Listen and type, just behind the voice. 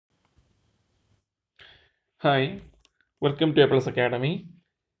Hi, welcome to A plus academy.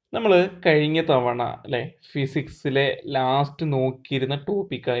 നമ്മൾ കഴിഞ്ഞ തവണ അല്ലേ ഫിസിക്സിലെ ലാസ്റ്റ് നോക്കിയിരുന്ന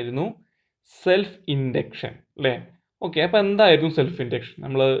ടോപ്പിക്കായിരുന്നു സെൽഫ് ഇൻഡക്ഷൻ അല്ലേ. ഓക്കെ, അപ്പോൾ എന്തായിരുന്നു സെൽഫ് ഇൻഡക്ഷൻ?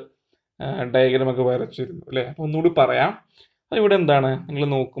 നമ്മൾ ഡയഗ്രാമൊക്കെ വരച്ചിരുന്നു അല്ലേ. അപ്പോൾ ഒന്നുകൂടി പറയാം. ഇവിടെ എന്താണ് നിങ്ങൾ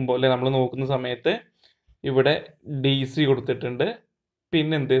നോക്കുമ്പോൾ അല്ലേ, നമ്മൾ നോക്കുന്ന സമയത്ത് ഇവിടെ ഡി സി കൊടുത്തിട്ടുണ്ട്,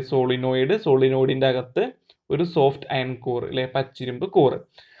 പിന്നെന്ത് സോളിനോയിഡിൻ്റെ അകത്ത് ഒരു സോഫ്റ്റ് അയൺ കോർ അല്ലേ, പച്ചിരുമ്പ് കോർ.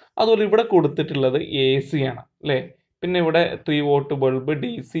 അതുപോലെ ഇവിടെ കൊടുത്തിട്ടുള്ളത് എ സി ആണ് അല്ലേ. പിന്നെ ഇവിടെ 3 വോൾട്ട് ബൾബ്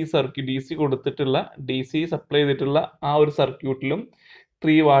ഡി സി കൊടുത്തിട്ടുള്ള ഡി സി സപ്ലൈ ചെയ്തിട്ടുള്ള ആ ഒരു സർക്യൂട്ടിലും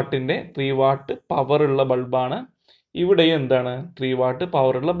 3 വാട്ട് പവർ ഉള്ള ബൾബാണ്. ഇവിടെയും എന്താണ് 3 വാട്ട്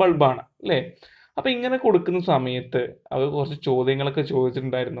പവർ ഉള്ള ബൾബാണ് അല്ലേ. അപ്പം ഇങ്ങനെ കൊടുക്കുന്ന സമയത്ത് അവർ കുറച്ച് ചോദ്യങ്ങളൊക്കെ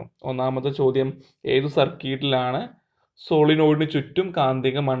ചോദിച്ചിട്ടുണ്ടായിരുന്നു. ഒന്നാമത്തെ ചോദ്യം, ഏത് സർക്യൂട്ടിലാണ് സോളിനോയിഡിന് ചുറ്റും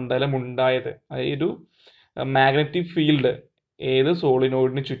കാന്തിക മണ്ഡലം ഉണ്ടായത്? അതായത് മാഗ്നറ്റിക് ഫീൽഡ് ഏത്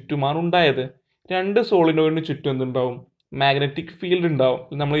സോളിനോയിഡിന് ചുറ്റുമാണ് ഉണ്ടായത്? 2 സോളിനോയിഡിന് ചുറ്റും എന്തുണ്ടാവും? മാഗ്നറ്റിക് ഫീൽഡ് ഉണ്ടാവും.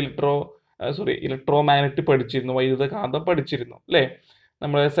 നമ്മൾ ഇലക്ട്രോ മാഗ്നറ്റ് പഠിച്ചിരുന്നു, വൈദ്യുത കാന്തം പഠിച്ചിരുന്നു അല്ലേ,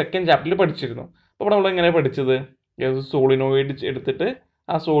 നമ്മൾ സെക്കൻഡ് ചാപ്റ്ററിൽ പഠിച്ചിരുന്നു. അപ്പോൾ നമ്മൾ എങ്ങനെ പഠിച്ചത്? സോളിനോയിഡ് എടുത്തിട്ട്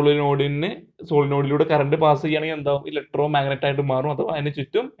ആ സോളിനോയിഡിലൂടെ കറണ്ട് പാസ് ചെയ്യുകയാണെങ്കിൽ എന്താവും? ഇലക്ട്രോ മാഗ്നറ്റ് ആയിട്ട് മാറും, അഥവാ അതിന്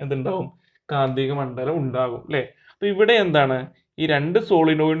ചുറ്റും എന്തുണ്ടാവും? കാന്തിക മണ്ഡലം ഉണ്ടാകും അല്ലേ. അപ്പോൾ ഇവിടെ എന്താണ്, ഈ 2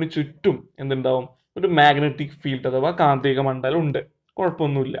 സോളിനോയിഡിന് ചുറ്റും എന്തുണ്ടാവും? ഒരു മാഗ്നറ്റിക് ഫീൽഡ് അഥവാ കാന്തിക മണ്ഡലം ഉണ്ട്.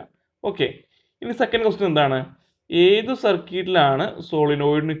 കുഴപ്പമൊന്നുമില്ല. ഓക്കെ, ഇനി സെക്കൻഡ് ക്വസ്റ്റ്യൻ എന്താണ്? ഏത് സർക്യൂട്ടിലാണ്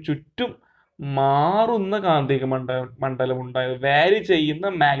സോളിനോയിഡിന് ചുറ്റും മാറുന്ന കാന്തിക മണ്ഡലം ഉണ്ടായത്? വാരി ചെയ്യുന്ന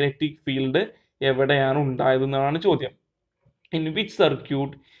മാഗ്നറ്റിക് ഫീൽഡ് എവിടെയാണ് ഉണ്ടായത് എന്നാണ് ചോദ്യം. In which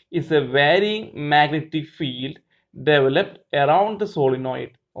circuit is A varying magnetic field developed around the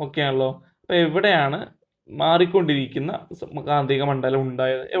solenoid? Okay ആണല്ലോ. അപ്പോൾ എവിടെയാണ് മാറിക്കൊണ്ടിരിക്കുന്ന കാന്തിക മണ്ഡലം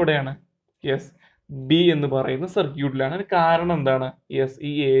ഉണ്ടായത്? എവിടെയാണ്? യെസ്, ബി എന്ന് പറയുന്ന സർക്യൂട്ടിലാണ്. അതിന് കാരണം എന്താണ്? യെസ്,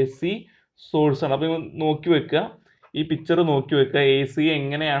 ഈ എ സി സോഴ്സ് ആണ്. അപ്പോൾ നോക്കി വെക്കുക, ഈ പിക്ചർ നോക്കി വെക്കുക, എ സി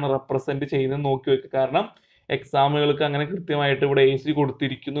എങ്ങനെയാണ് റെപ്രസെന്റ് ചെയ്യുന്നത് നോക്കി വെക്കുക. കാരണം എക്സാമുകൾക്ക് അങ്ങനെ കൃത്യമായിട്ട് ഇവിടെ എ സി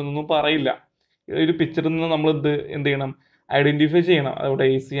കൊടുത്തിരിക്കുന്നു എന്നൊന്നും പറയില്ല. ഒരു പിക്ചറിൽ നിന്ന് നമ്മൾ എന്ത് ചെയ്യണം? ഐഡന്റിഫൈ ചെയ്യണം അവിടെ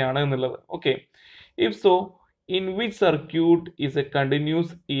എ സി ആണ് എന്നുള്ളത്. Okay, if so in which circuit is A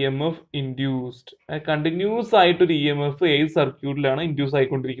continuous E M F induced? Continuous ആയിട്ടൊരു ഇ എം എഫ് ഏത് സർക്യൂട്ടിലാണ് ഇൻഡ്യൂസ്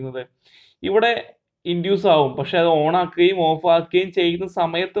ആയിക്കൊണ്ടിരിക്കുന്നത്? ഇവിടെ ഇൻഡ്യൂസ് ആവും, പക്ഷെ അത് ഓൺ ആക്കുകയും ഓഫ് ആക്കുകയും ചെയ്യുന്ന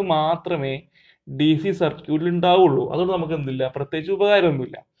സമയത്ത് മാത്രമേ ഡി സി സർക്യൂട്ടിൽ ഉണ്ടാവുള്ളൂ. അതുകൊണ്ട് നമുക്ക് എന്തില്ല, പ്രത്യേകിച്ച്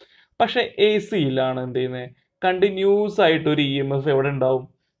ഉപകാരമൊന്നുമില്ല. പക്ഷെ എ സിയിലാണ് എന്ത് ചെയ്യുന്നത്? കണ്ടിന്യൂസ് ആയിട്ട് ഒരു ഇ എം എഫ് എവിടെ ഉണ്ടാവും?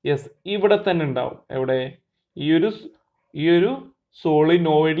 യെസ്, ഇവിടെ തന്നെ ഉണ്ടാവും. എവിടെ? ഈ ഒരു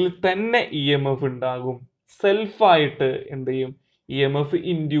സോളിനോയിഡിൽ തന്നെ ഇ എം എഫ് ഉണ്ടാകും. സെൽഫായിട്ട് എന്ത് ചെയ്യും? ഇ എം എഫ്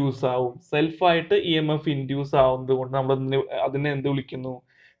ഇൻഡ്യൂസ് ആവും. സെൽഫായിട്ട് ഇ എം എഫ് ഇൻഡ്യൂസ് ആവുന്നത് കൊണ്ട് നമ്മൾ അതിനെ എന്ത് വിളിക്കുന്നു?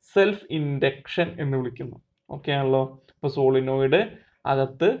 സെൽഫ് ഇൻഡക്ഷൻ എന്ന് വിളിക്കുന്നു. ഓക്കെ ആണല്ലോ. ഇപ്പൊ സോളിനോയിഡ്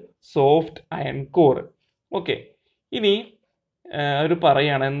അകത്ത് സോഫ്റ്റ് അയൺ കോർ. ഓക്കെ, ഇനി അവർ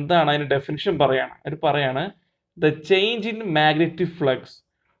പറയാണ്, എന്താണ് അതിന് ഡെഫിനിഷൻ പറയാണ്. അവർ പറയാണ്, the change in magnetic flux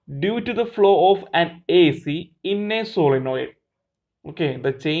due to the flow of an A C in A solenoid. Okay,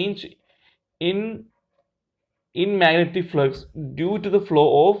 the change in magnetic flux due to the flow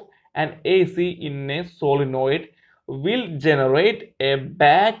of an AC in a solenoid will generate a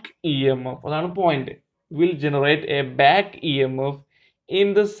back EMF. അതാണ് point. Will generate a back EMF in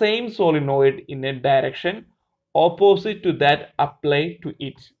the same solenoid in a direction opposite to that applied to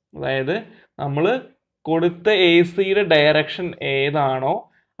it. അതായത് നമ്മൾ കൊടുത്ത A സിയുടെ direction ഏതാണോ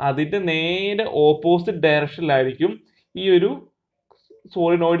അതിൻ്റെ നേരെ opposite ഡയറക്ഷനിലായിരിക്കും ഈ ഒരു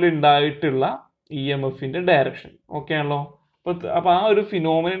സോളിനോയിഡിൽ ഉണ്ടായിട്ടുള്ള ഇ എം എഫിന്റെ ഡയറക്ഷൻ. ഓക്കെ ആണല്ലോ. അപ്പൊ ആ ഒരു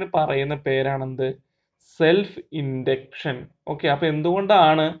ഫിനോമിനന് പറയുന്ന പേരാണെന്ത്? Self induction. ഓക്കെ, അപ്പൊ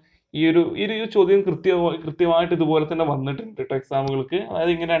എന്തുകൊണ്ടാണ് ഈ ഒരു ചോദ്യം കൃത്യമായിട്ട് ഇതുപോലെ തന്നെ വന്നിട്ടുണ്ട് കേട്ടോ എക്സാമുകൾക്ക്.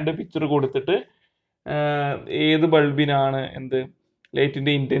 അതായത് ഇങ്ങനെ 2 പിക്ചർ കൊടുത്തിട്ട് ഏത് ബൾബിനാണ്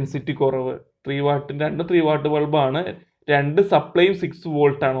ലൈറ്റിന്റെ ഇന്റൻസിറ്റി കുറവ്? 3 വാട്ട് ബൾബാണ്, 2 സപ്ലൈയും 6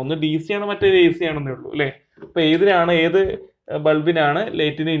 വോൾട്ട് ആണ്. ഒന്ന് ഡി സി ആണ്, മറ്റേത് എ സി ആണെന്നേ ഉള്ളൂ അല്ലേ. അപ്പൊ ഏത് ബൾബിനാണ്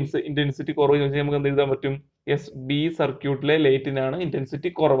ലൈറ്റിന് ഇന്റൻസിറ്റി കുറവ് ചോദിച്ചാൽ നമുക്ക് എന്ത് എഴുതാൻ പറ്റും? യെസ്, ബി സർക്യൂട്ടിലെ ലൈറ്റിനാണ് ഇന്റൻസിറ്റി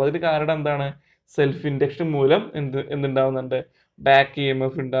കുറവ്. അതിന് കാരണം എന്താണ്? സെൽഫ് ഇൻഡക്ഷൻ മൂലം എന്തുണ്ടാവുന്നുണ്ട്? ബാക്ക് ഇ എം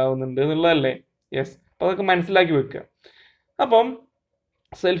എഫ് ഉണ്ടാവുന്നുണ്ട് എന്നുള്ളതല്ലേ. യെസ്, അപ്പൊ അതൊക്കെ മനസ്സിലാക്കി വെക്കുക. അപ്പം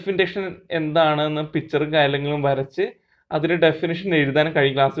സെൽഫ് ഇൻഡക്ഷൻ എന്താണെന്ന് പിക്ചറും കാര്യങ്ങളും വരച്ച് അതിന്റെ ഡെഫിനിഷൻ എഴുതാൻ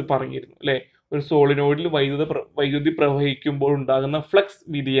കഴിഞ്ഞ ക്ലാസ്സിൽ പറഞ്ഞിരുന്നു അല്ലേ. ഒരു സോളിനോയിഡിൽ വൈദ്യുതി പ്രവഹിക്കുമ്പോൾ ഉണ്ടാകുന്ന ഫ്ലക്സ്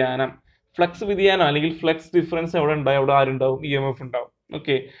വ്യതിയാനം അല്ലെങ്കിൽ ഫ്ലക്സ് ഡിഫറൻസ് എവിടെ ഉണ്ടാവും? അവിടെ ആരുണ്ടാവും? ഇ എം എഫ് ഉണ്ടാവും.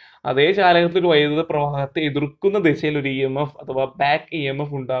 ഓക്കെ, അതേ ചാലകത്തിൽ ഒരു വൈദ്യുത പ്രവാഹത്തെ എതിർക്കുന്ന ദിശയിൽ ഒരു ഇ എം എഫ് അഥവാ ബാക്ക് ഇ എം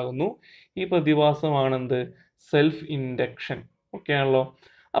എഫ് ഉണ്ടാകുന്നു. ഈ പ്രതിഭാസമാണ് സെൽഫ് ഇൻഡക്ഷൻ. ഓക്കെ ആണല്ലോ.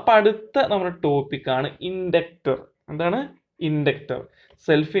 അപ്പൊ അടുത്ത നമ്മുടെ ടോപ്പിക്കാണ് ഇൻഡക്ടർ. എന്താണ്? ഇൻഡക്ടർ.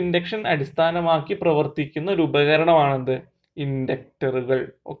 സെൽഫ് ഇൻഡക്ഷൻ അടിസ്ഥാനമാക്കി പ്രവർത്തിക്കുന്ന ഒരു ഉപകരണമാണെന്ത്? ഇൻഡക്ടറുകൾ.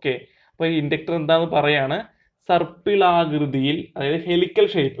 ഓക്കെ, അപ്പോൾ ഈ ഇൻഡക്ടർ എന്താന്ന് പറയാണ്, സർപ്പിളാകൃതിയിൽ, അതായത് ഹെലിക്കൽ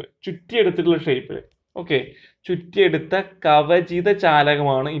ഷേപ്പ്, ചുറ്റിയെടുത്തിട്ടുള്ള ഷേപ്പിൽ, ഓക്കെ, ചുറ്റിയെടുത്ത കവചിത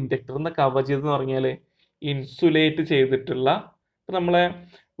ചാലകമാണ് ഇൻഡക്ടർ. എന്ന കവചിതം എന്ന് പറഞ്ഞാൽ ഇൻസുലേറ്റ് ചെയ്തിട്ടുള്ള, ഇപ്പം നമ്മളെ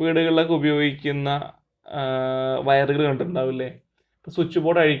വീടുകളിലൊക്കെ ഉപയോഗിക്കുന്ന വയറുകൾ കണ്ടിട്ടുണ്ടാവില്ലേ? സ്വിച്ച്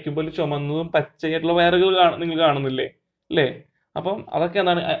ബോർഡ് അഴിക്കുമ്പോൾ ചുമന്നതും പച്ചയായിട്ടുള്ള വയറുകൾ നിങ്ങൾ കാണുന്നില്ലേ അല്ലേ? അപ്പം അതൊക്കെ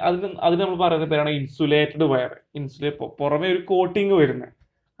എന്താണ്, അതിന് നമ്മൾ പറയുന്ന പേരാണ് ഇൻസുലേറ്റഡ് വയർ. പുറമെ ഒരു കോട്ടിങ് വരുന്നത്,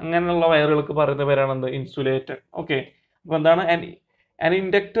 അങ്ങനെയുള്ള വയറുകൾക്ക് പറയുന്ന പേരാണ് എന്ത്? ഇൻസുലേറ്റഡ്. ഓക്കെ, അപ്പോൾ എന്താണ് an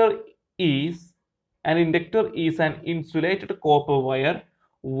inductor is an insulated copper wire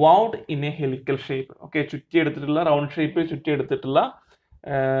wound in a helical shape. Okay, ചുറ്റിയെടുത്തിട്ടുള്ള round ഷേപ്പിൽ ചുറ്റിയെടുത്തിട്ടുള്ള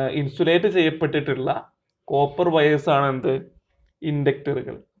ഇൻസുലേറ്റ് ചെയ്യപ്പെട്ടിട്ടുള്ള കോപ്പർ വയേഴ്സ് ആണ് എന്ത്?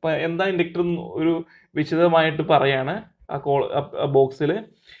 ഇൻഡക്ടറുകൾ. അപ്പൊ എന്താ ഇൻഡക്ടർ ഒരു വിശദമായിട്ട് പറയാണ് ആ ബോക്സിൽ.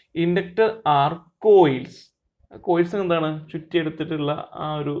 Inductor R coils. കോയിൽസ് എന്താണ്? ചുറ്റിയെടുത്തിട്ടുള്ള ആ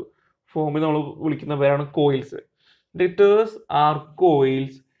ഒരു ഫോമിൽ നമ്മൾ വിളിക്കുന്ന പേരാണ് coils. Inductors R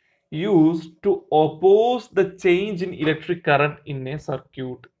coils used to oppose the change in electric current in a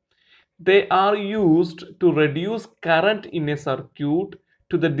circuit. They are used to reduce current in a circuit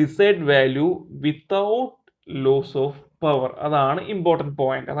to the desired value without loss of power. അതാണ് important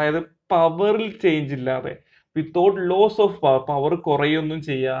point. അതായത് പവറിൽ change ഇല്ലാതെ, without loss of power, power കുറയൊന്നും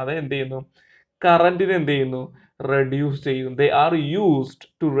ചെയ്യാതെ എന്ത് ചെയ്യുന്നു? കറന്റിനെ എന്ത് ചെയ്യുന്നു? റെഡ്യൂസ് ചെയ്യുന്നു. They are used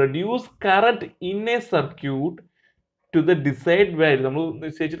to reduce current in A circuit to the desired value, നമ്മൾ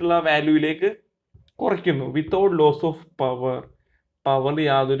നിശ്ചയിച്ചിട്ടുള്ള വാല്യൂയിലേക്ക് കുറയ്ക്കുന്നു. വിത്തൗട്ട് ലോസ് ഓഫ് പവർ, പവറിൽ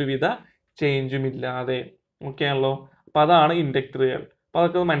യാതൊരുവിധ ചേഞ്ചും ഇല്ലാതെ. ഓക്കെ ആണല്ലോ? അപ്പം അതാണ് ഇൻഡക്ടറുകൾ. അപ്പം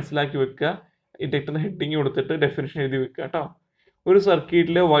അതൊക്കെ മനസ്സിലാക്കി വെക്കുക. ഇൻഡക്ടറിന് ഹെഡിങ് കൊടുത്തിട്ട് ഡെഫിനിഷൻ എഴുതി വെക്കുക കേട്ടോ. ഒരു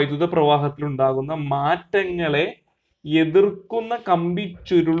സർക്യൂട്ടിലെ വൈദ്യുത പ്രവാഹത്തിലുണ്ടാകുന്ന മാറ്റങ്ങളെ എതിർക്കുന്ന കമ്പി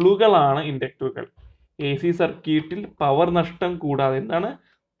ചുരുളുകളാണ് ഇൻഡക്ടറുകൾ. എ സി സർക്യൂട്ടിൽ പവർ നഷ്ടം കൂടാതെ, എന്താണ്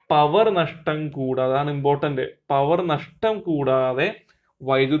പവർ നഷ്ടം കൂടാതെ, അതാണ് ഇമ്പോർട്ടൻ്റ്. പവർ നഷ്ടം കൂടാതെ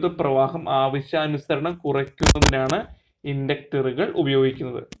വൈദ്യുത പ്രവാഹം ആവശ്യാനുസരണം കുറയ്ക്കുന്നതിനാണ് ഇൻഡക്ടറുകൾ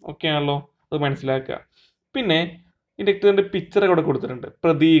ഉപയോഗിക്കുന്നത്. ഓക്കെ ആണല്ലോ? അത് മനസ്സിലാക്കുക. പിന്നെ ഇൻഡക്ടറിന്റെ പിക്ചർ അവിടെ കൊടുത്തിട്ടുണ്ട്.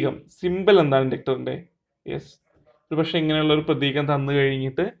 പ്രതീകം, സിമ്പിൾ എന്താണ് ഇൻഡക്ടറിന്റെ? യെസ്, ഒരു പക്ഷെ ഇങ്ങനെയുള്ള ഒരു പ്രതീകം തന്നു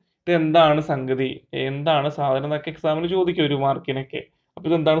കഴിഞ്ഞിട്ട് ഇത് എന്താണ് സംഗതി, എന്താണ് സാധനം എന്നൊക്കെ എക്സാമിന് ചോദിക്കും, ഒരു മാർക്കിനൊക്കെ. അപ്പൊ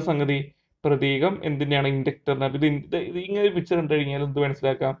ഇതെന്താണ് സംഗതി? പ്രതീകം എന്തിനാണ്? ഇൻഡക്ടറിന്. അപ്പൊ ഇത് ഇങ്ങനെ ഒരു പിക്ചർ കണ്ടു കഴിഞ്ഞാൽ എന്ത്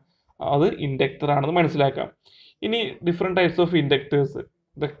മനസ്സിലാക്കാം? അത് ഇൻഡക്ടർ ആണെന്ന് മനസ്സിലാക്കാം. ഇനി ഡിഫറെന്റ് ടൈപ്സ് ഓഫ് ഇൻഡക്ടേഴ്സ്,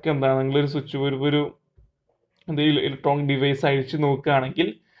 ഇതൊക്കെ എന്താണ്? നിങ്ങളൊരു സ്വിച്ച് ഒരു എന്തെങ്കിലും ഇലക്ട്രോണിക് ഡിവൈസ് അഴിച്ചു നോക്കുകയാണെങ്കിൽ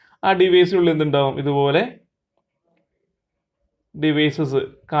ആ ഡിവൈസിനുള്ളിൽ എന്തുണ്ടാവും? ഇതുപോലെ ഡിവൈസസ്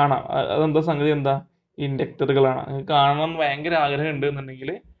കാണാം. അതെന്താ സംഗതി? എന്താ? ഇൻഡക്ടറുകളാണ്. നിങ്ങൾക്ക് കാണണം ഭയങ്കര ആഗ്രഹം ഉണ്ട്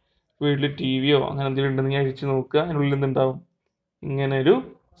എന്നുണ്ടെങ്കിൽ വീട്ടിൽ ടി വിയോ അങ്ങനെ എന്തെങ്കിലും ഉണ്ടെങ്കിൽ അഴിച്ചു നോക്കുക. അതിനുള്ളിൽ എന്തുണ്ടാവും? ഇങ്ങനെ ഒരു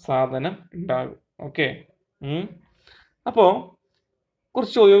സാധനം ഉണ്ടാകും. ഓക്കെ, അപ്പോൾ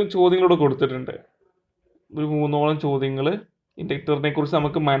കുറച്ച് ചോദ്യങ്ങളോട് കൊടുത്തിട്ടുണ്ട്. ഒരു 3ഓളം ചോദ്യങ്ങൾ ഇൻഡക്ടറിനെ കുറിച്ച്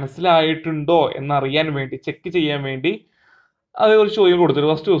നമുക്ക് മനസ്സിലായിട്ടുണ്ടോ എന്നറിയാൻ വേണ്ടി, ചെക്ക് ചെയ്യാൻ വേണ്ടി അത് ഒരു ചോദ്യം കൊടുത്തിട്ട്.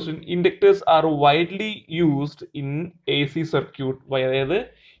 First question, inductors are widely used in A C circuit. അതായത്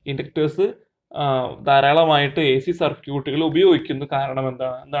ഇൻഡക്ടേഴ്സ് ധാരാളമായിട്ട് എ സി സർക്യൂട്ടുകൾ ഉപയോഗിക്കുന്നു. കാരണം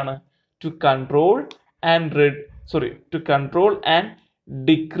എന്താണ്? To control and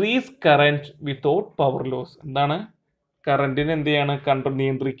decrease current without power loss. എന്താണ്? കറന്റിനെ എന്ത് ചെയ്യാണ്?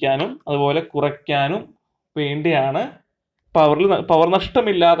 നിയന്ത്രിക്കാനും അതുപോലെ കുറയ്ക്കാനും വേണ്ടിയാണ്. പവർ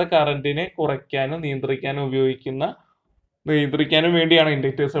നഷ്ടമില്ലാതെ കറന്റിനെ കുറയ്ക്കാനും നിയന്ത്രിക്കാനും വേണ്ടിയാണ്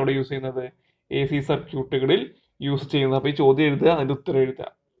ഇൻഡക്ടേഴ്സ് അവിടെ യൂസ് ചെയ്യുന്നത്, എ സി സർക്യൂട്ടുകളിൽ യൂസ് ചെയ്യുന്നത്. അപ്പോൾ ഈ ചോദ്യം എഴുതുക, അതിൻ്റെ ഉത്തരം എഴുതുക.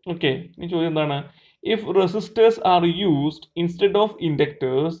 ഓക്കെ, ഈ ചോദ്യം എന്താണ്? If resistors are used instead of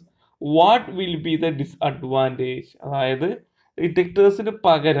inductors what will be the disadvantage? അതായത് ഇൻഡക്ടേഴ്സിന്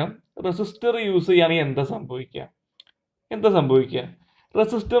പകരം റെസിസ്റ്റർ യൂസ് ചെയ്യുകയാണെങ്കിൽ എന്താ സംഭവിക്കുക?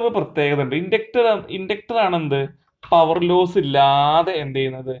 റെസിസ്റ്ററിന് പ്രത്യേകത ഉണ്ട്. ഇൻഡക്ടർ ആണ് എന്ത്? പവർ ലോസ് ഇല്ലാതെ എന്ത്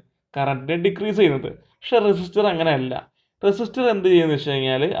ചെയ്യുന്നത്? കറന്റിനെ ഡിക്രീസ് ചെയ്യുന്നത്. പക്ഷെ റെസിസ്റ്റർ അങ്ങനെയല്ല. റെസിസ്റ്റർ എന്ത് ചെയ്യുന്നത് വെച്ച്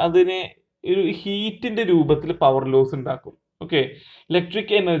കഴിഞ്ഞാൽ അതിനെ ഒരു ഹീറ്റിന്റെ രൂപത്തിൽ പവർ ലോസ് ഉണ്ടാക്കും. Okay,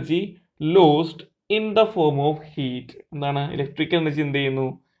 electric energy lost in the form of heat. എന്താണ്? ഇലക്ട്രിക് എനർജി എന്ത് ചെയ്യുന്നു?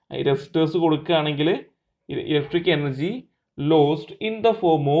 റെസിസ്റ്റേഴ്സ് കൊടുക്കുകയാണെങ്കിൽ electric energy lost in the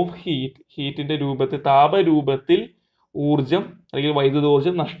form of ഹീറ്റിന്റെ രൂപത്തിൽ, താപരൂപത്തിൽ ഊർജം അല്ലെങ്കിൽ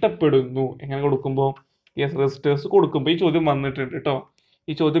വൈദ്യുതോർജം നഷ്ടപ്പെടുന്നു. എങ്ങനെ കൊടുക്കുമ്പോൾ? റെസിസ്റ്റേഴ്സ് കൊടുക്കുമ്പോൾ. ഈ ചോദ്യം വന്നിട്ടുണ്ട് കേട്ടോ.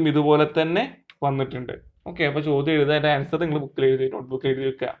 ഈ ചോദ്യം ഇതുപോലെ തന്നെ വന്നിട്ടുണ്ട്. ഓക്കെ, അപ്പോൾ ചോദ്യം എഴുതാൻ അതിൻ്റെ ആൻസർ നിങ്ങൾ നോട്ട്ബുക്കിൽ എഴുതി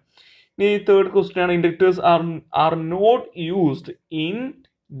വെക്കുക. ഇനി തേർഡ് ക്വസ്റ്റ്യൻ ആണ്, inductors are not used in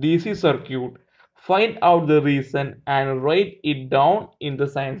D C circuit. Find out the reason and right it down in the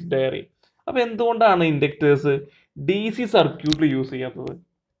science diary. അപ്പോൾ എന്തുകൊണ്ടാണ് ഇൻഡക്ടേഴ്സ് DC സർക്യൂട്ടിൽ യൂസ് ചെയ്യാത്തത്?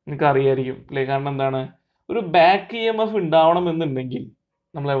 നിങ്ങൾക്ക് അറിയായിരിക്കും അല്ലേ? കാരണം എന്താണ്, ഒരു ബാക്ക് EMF ഉണ്ടാവണം എന്നുണ്ടെങ്കിൽ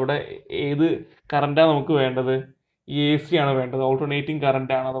നമ്മളെവിടെ ഏത് കറണ്ടാണ് നമുക്ക് വേണ്ടത്? AC ആണ് വേണ്ടത്, ഓൾട്ടർനേറ്റിംഗ്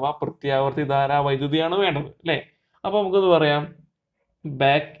കറണ്ട് ആണ്, അഥവാ പ്രത്യാവർത്തി ധാരാ വൈദ്യുതിയാണ് വേണ്ടത് അല്ലേ? അപ്പോൾ നമുക്കത് പറയാം,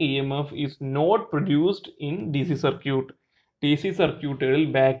 back EMF is not produced in DC circuit. DC സർക്യൂട്ടുകളിൽ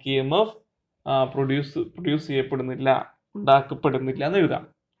ബാക്ക് EMF പ്രൊഡ്യൂസ് ചെയ്യപ്പെടുന്നില്ല, ഉണ്ടാക്കപ്പെടുന്നില്ല എന്ന് എഴുതാം.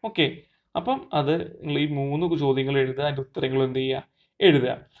 ഓക്കെ, അപ്പം അത് നിങ്ങൾ ഈ 3 ചോദ്യങ്ങൾ എഴുതുക, അതിൻ്റെ ഉത്തരങ്ങൾ എന്ത് ചെയ്യുക,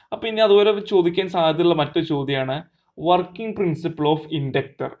 എഴുതുക. അപ്പം ഇനി അതുപോലെ ചോദിക്കാൻ സാധ്യതയുള്ള മറ്റൊരു ചോദ്യമാണ് working principle of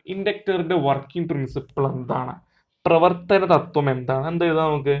inductor. ഇൻഡക്ടറിന്റെ working principle എന്താണ്, പ്രവർത്തന തത്വം എന്താണ്? എന്ത് എഴുതാം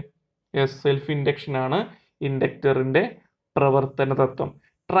നമുക്ക്? സെൽഫ് ഇൻഡക്ഷൻ ആണ് ഇൻഡക്ടറിന്റെ പ്രവർത്തന തത്വം.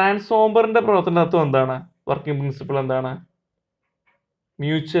 ട്രാൻസ്ഫോമറിന്റെ പ്രവർത്തന തത്വം എന്താണ്, വർക്കിംഗ് പ്രിൻസിപ്പിൾ എന്താണ്?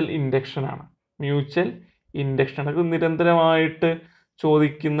 മ്യൂച്വൽ ഇൻഡക്ഷൻ ആണ്. മ്യൂച്വൽ ഇൻഡക്ഷൻ അത് നിരന്തരമായിട്ട്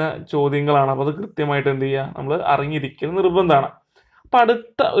ചോദിക്കുന്ന ചോദ്യങ്ങളാണ്. അപ്പോൾ അത് കൃത്യമായിട്ട് എന്ത് ചെയ്യുക, നമ്മൾ അറിഞ്ഞിരിക്കൽ നിർബന്ധമാണ്. അപ്പം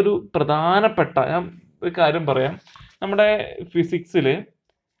അടുത്ത ഒരു പ്രധാനപ്പെട്ട ഞാൻ ഒരു കാര്യം പറയാം. നമ്മുടെ ഫിസിക്സിൽ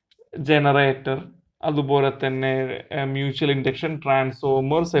ജനറേറ്റർ, അതുപോലെ തന്നെ mutual induction,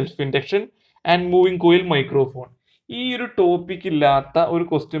 transformer, self induction and moving coil, microphone, ഈ ഒരു ടോപ്പിക് ഇല്ലാത്ത ഒരു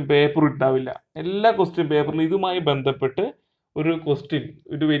ക്വസ്റ്റ്യൻ പേപ്പർ ഉണ്ടാവില്ല. എല്ലാ ക്വസ്റ്റ്യൻ പേപ്പറിലും ഇതുമായി ബന്ധപ്പെട്ട് ഒരു ക്വസ്റ്റ്യൻ,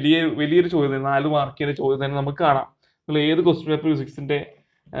 ഒരു വലിയൊരു ചോദ്യം, 4 മാർക്കിന്റെ ചോദ്യം തന്നെ നമുക്ക് കാണാം. നിങ്ങൾ ഏത് ക്വസ്റ്റ്യൻ പേപ്പർ ഫിസിക്സിന്റെ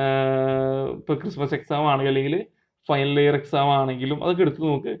ഇപ്പോൾ ക്രിസ്മസ് എക്സാം ആണെങ്കിലും അല്ലെങ്കിൽ ഫൈനൽ ഇയർ എക്സാം ആണെങ്കിലും അതൊക്കെ എടുത്ത്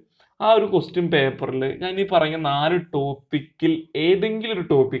നോക്ക്. ആ ഒരു ക്വസ്റ്റ്യൻ പേപ്പറിൽ ഞാൻ ഈ പറഞ്ഞ 4 ടോപ്പിക്കിൽ ഏതെങ്കിലും ഒരു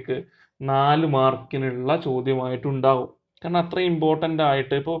ടോപ്പിക്ക് 4 മാർക്കിനുള്ള ചോദ്യമായിട്ടുണ്ടാവും. കാരണം അത്രയും ഇമ്പോർട്ടൻ്റ്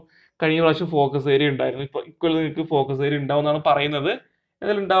ആയിട്ട്, ഇപ്പോൾ കഴിഞ്ഞ പ്രാവശ്യം ഫോക്കസ് ഏരിയ ഉണ്ടായിരുന്നു, ഇപ്പോൾ ഇക്കൊല്ലം നിങ്ങൾക്ക് ഫോക്കസ് ഏരിയ ഉണ്ടാവും എന്നാണ് പറയുന്നത്.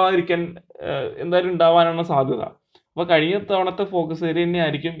 എന്തായാലും ഉണ്ടാവാതിരിക്കാൻ എന്തായാലും ഉണ്ടാവാനാണ് സാധ്യത. അപ്പോൾ കഴിഞ്ഞ തവണത്തെ ഫോക്കസ് ഏരിയ തന്നെ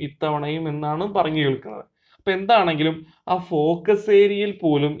ആയിരിക്കും ഇത്തവണയും എന്നാണ് പറഞ്ഞു കേൾക്കുന്നത്. അപ്പോൾ എന്താണെങ്കിലും ആ ഫോക്കസ് ഏരിയയിൽ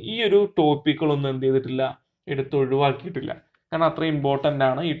പോലും ഈ ഒരു ടോപ്പിക്കുകളൊന്നും എന്ത് ചെയ്തിട്ടില്ല, എടുത്ത് ഒഴിവാക്കിയിട്ടില്ല. കാരണം അത്രയും ഇമ്പോർട്ടൻ്റ്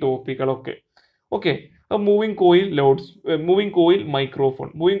ആണ് ഈ ടോപ്പിക്കുകളൊക്കെ. ഓക്കെ, അപ്പോൾ moving coil microphone.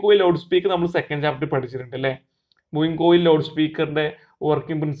 Moving coil loud speaker നമ്മൾ സെക്കൻഡ് ചാപ്റ്റർ പഠിച്ചിട്ടുണ്ട് അല്ലേ? Moving coil loud സ്പീക്കറിന്റെ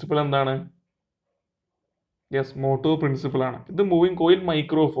working principle എന്താണ്? മോട്ടോർ പ്രിൻസിപ്പിൾ ആണ്. ഇത് moving coil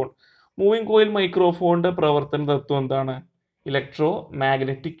microphone. Moving coil മൈക്രോഫോണിന്റെ പ്രവർത്തന തത്വം എന്താണ്? ഇലക്ട്രോ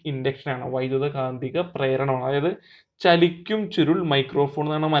മാഗ്നറ്റിക് ഇൻഡക്ഷൻ ആണ്, വൈദ്യുത കാന്തിക പ്രേരണമാണ്. അതായത് ചലിക്കും ചുരുൾ മൈക്രോഫോൺ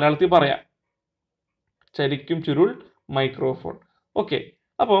എന്നാണ് മലയാളത്തിൽ പറയാം. ചലിക്കും ചുരുൾ മൈക്രോഫോൺ. ഓക്കെ,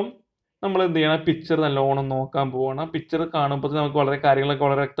 അപ്പം നമ്മൾ എന്ത് ചെയ്യണം, പിക്ചർ നല്ലോണം നോക്കാൻ പോവാണ്. പിക്ചർ കാണുമ്പോൾ നമുക്ക് വളരെ കാര്യങ്ങളൊക്കെ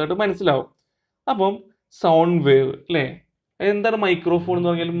വളരെ വ്യക്തമായിട്ട് മനസ്സിലാവും. അപ്പം സൗണ്ട് വേവ് അല്ലേ? എന്താണ് മൈക്രോഫോൺ എന്ന്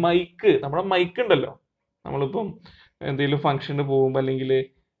പറഞ്ഞാൽ? മൈക്ക്, നമ്മുടെ മൈക്ക് ഉണ്ടല്ലോ, നമ്മളിപ്പം എന്തെങ്കിലും ഫംഗ്ഷന് പോകുമ്പോൾ അല്ലെങ്കിൽ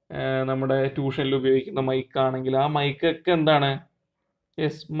നമ്മുടെ ട്യൂഷനിൽ ഉപയോഗിക്കുന്ന മൈക്കാണെങ്കിൽ ആ മൈക്കൊക്കെ എന്താണ്?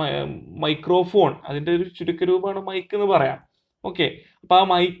 മൈക്രോഫോൺ, അതിൻ്റെ ഒരു ചുരുക്കരൂപമാണ് മൈക്ക് എന്ന് പറയാം. ഓക്കെ, അപ്പോൾ ആ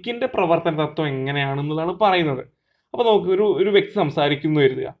മൈക്കിന്റെ പ്രവർത്തന തത്വം എങ്ങനെയാണെന്നുള്ളതാണ് പറയുന്നത്. അപ്പോൾ നമുക്ക് ഒരു വ്യക്തി സംസാരിക്കുന്നു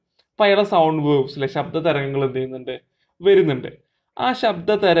കരുതുക. അപ്പോൾ അയാളുടെ സൗണ്ട് വേവ്സിലെ ശബ്ദ തരംഗങ്ങൾ എന്ത് ചെയ്യുന്നുണ്ട്, വരുന്നുണ്ട്. ആ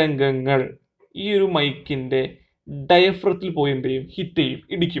ശബ്ദ തരംഗങ്ങൾ ഈ ഒരു മൈക്കിന്റെ ഡയഫ്രത്തിൽ പോയി എന്ത് ചെയ്യും, ഹിറ്റ് ചെയ്യും,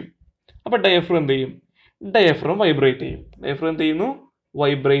 ഇടിക്കും. അപ്പോൾ ഡയഫ്രം എന്ത് ചെയ്യും, ഡയഫ്രം വൈബ്രേറ്റ് ചെയ്യും. ഡയഫ്രം എന്ത് ചെയ്യുന്നു,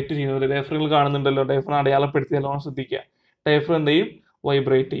 വൈബ്രേറ്റ് ചെയ്യുന്നത്. ഡയഫ്രങ്ങൾ കാണുന്നുണ്ടല്ലോ, ഡയഫ്രം അടയാളപ്പെടുത്തി നല്ലോണം ശ്രദ്ധിക്കുക. ഡയഫ്രം എന്ത് ചെയ്യും,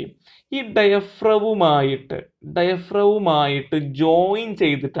 വൈബ്രേറ്റ് ചെയ്യും. ഈ ഡയഫ്രവുമായിട്ട് ജോയിൻ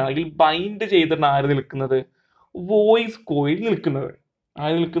ചെയ്തിട്ടാണ്, അല്ലെങ്കിൽ ബൈൻഡ് ചെയ്തിട്ടാണ് ആര് നിൽക്കുന്നത്, വോയിസ് കോയിൽ നിൽക്കുന്നത്.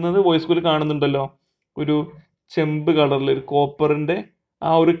 ആര് നിൽക്കുന്നത്, വോയിസ് കോയിൽ കാണുന്നുണ്ടല്ലോ, ഒരു ചെമ്പ് കളറിൽ, ഒരു കോപ്പറിന്റെ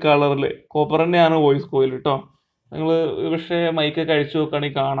ആ ഒരു കളറിൽ, കോപ്പർ തന്നെയാണ് വോയിസ് കോയിൽ കേട്ടോ. നിങ്ങൾ പക്ഷേ മൈക്കൊക്കെ അഴിച്ചു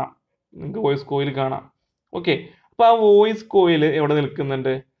നോക്കുകയാണെങ്കിൽ കാണാം, നിങ്ങൾക്ക് വോയിസ് കോയിൽ കാണാം. ഓക്കെ, അപ്പോൾ ആ വോയിസ് കോയിൽ എവിടെ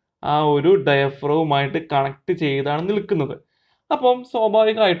നിൽക്കുന്നുണ്ട്, ആ ഒരു ഡയഫ്രവുമായിട്ട് കണക്ട് ചെയ്താണ് നിൽക്കുന്നത്. അപ്പം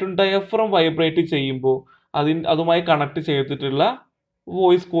സ്വാഭാവികമായിട്ടും ഡയഫ്രം വൈബ്രേറ്റ് ചെയ്യുമ്പോൾ അതുമായി കണക്ട് ചെയ്തിട്ടുള്ള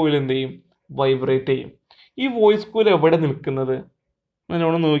വോയിസ് കോയിൽ എന്ത് ചെയ്യും, വൈബ്രേറ്റ് ചെയ്യും. ഈ വോയിസ് കോയിൽ എവിടെ നിൽക്കുന്നത്,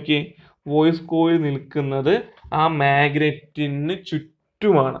 നല്ലോണം നോക്കിയേ. വോയിസ് കോയിൽ നിൽക്കുന്നത് ആ മാഗ്നറ്റിന്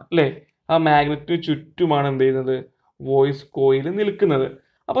ചുറ്റുമാണ് അല്ലേ? ആ മാഗ്നറ്റിന് ചുറ്റുമാണ് എന്ത് ചെയ്യുന്നത്, വോയിസ് കോയിൽ നിൽക്കുന്നത്.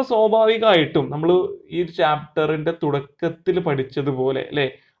 അപ്പോൾ സ്വാഭാവികമായിട്ടും നമ്മൾ ഈ ചാപ്റ്ററിന്റെ തുടക്കത്തിൽ പഠിച്ചതുപോലെ അല്ലേ,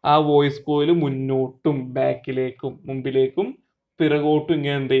 ആ വോയിസ് കോയിൽ മുന്നോട്ടും ബാക്കിലേക്കും മുമ്പിലേക്കും പിറകോട്ടും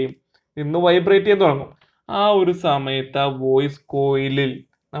ഇങ്ങനെ എന്ത് ചെയ്യും, ഇന്ന് വൈബ്രേറ്റ് ചെയ്യാൻ തുടങ്ങും. ആ ഒരു സമയത്ത് ആ വോയിസ് കോയിലിൽ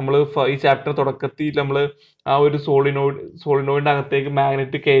നമ്മൾ ഈ ചാപ്റ്റർ തുടക്കത്തിൽ നമ്മൾ ആ ഒരു സോളിനോയിഡിന്റെ അകത്തേക്ക്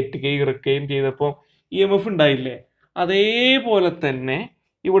മാഗ്നറ്റ് കയറ്റുകയും ഇറക്കുകയും ചെയ്തപ്പോൾ EMF ഉണ്ടായില്ലേ? അതേപോലെ തന്നെ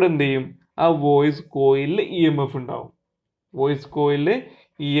ഇവിടെ എന്ത് ചെയ്യും, ആ വോയിസ് കോയിലിൽ EMF ഉണ്ടാവും. വോയിസ് കോയിലിൽ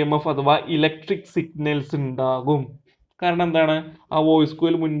EMF അഥവാ ഇലക്ട്രിക് സിഗ്നൽസ് ഉണ്ടാകും. കാരണം എന്താണ്, ആ വോയിസ്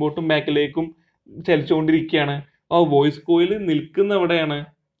കോയിൽ മുൻപോട്ടും ബാക്കിലേക്കും ചലിച്ചുകൊണ്ടിരിക്കുകയാണ്. ആ വോയിസ് കോയിൽ നിൽക്കുന്ന എവിടെയാണ്,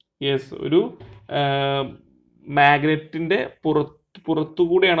 ഒരു മാഗ്നറ്റിന്റെ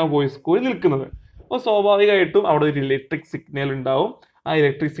പുറത്തുകൂടെയാണ് ആ വോയിസ് കോയിൽ നിൽക്കുന്നത്. അപ്പോൾ സ്വാഭാവികമായിട്ടും അവിടെ ഒരു ഇലക്ട്രിക് സിഗ്നൽ ഉണ്ടാവും. ആ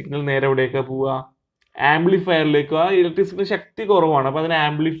ഇലക്ട്രിക് സിഗ്നൽ നേരെ എവിടേക്കാണ് പോവുക? ആംപ്ലിഫയറിലേക്ക്. ആ ഇലക്ട്രിക് സിഗ്നൽ ശക്തി കുറവാണ്, അപ്പോൾ അതിനെ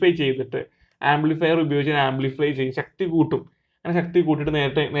ആംപ്ലിഫൈ ചെയ്തിട്ട് ആംപ്ലിഫയർ ഉപയോഗിച്ച് ആംപ്ലിഫൈ ചെയ്യും, ശക്തി കൂട്ടും. അങ്ങനെ ശക്തി കൂട്ടിയിട്ട്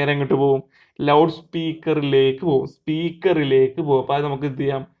നേരെ എങ്ങോട്ട് പോകും? ലൗഡ് സ്പീക്കറിലേക്ക് പോകും. അപ്പോൾ അത് നമുക്ക് എന്ത്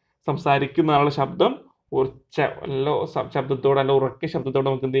ചെയ്യാം? സംസാരിക്കുന്ന ആളുടെ ശബ്ദം നല്ല ശബ്ദത്തോടെ, നല്ല ഉറക്കെ ശബ്ദത്തോടെ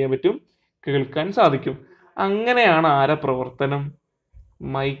നമുക്ക് എന്ത് ചെയ്യാൻ പറ്റും? കേൾക്കാൻ സാധിക്കും. അങ്ങനെയാണ് ആരെ പ്രവർത്തനം?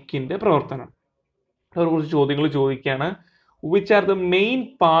 മൈക്കിന്റെ പ്രവർത്തനം. അവർ കുറച്ച് ചോദ്യങ്ങൾ ചോദിക്കുകയാണ്. Which are the main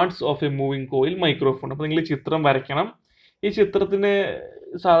parts of A moving coil microphone? അപ്പോൾ നിങ്ങൾ ചിത്രം വരയ്ക്കണം. ഈ ചിത്രത്തിന്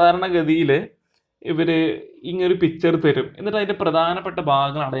സാധാരണഗതിയിൽ ഇവര് ഇങ്ങനൊരു പിക്ചർ തരും, എന്നിട്ട് അതിന്റെ പ്രധാനപ്പെട്ട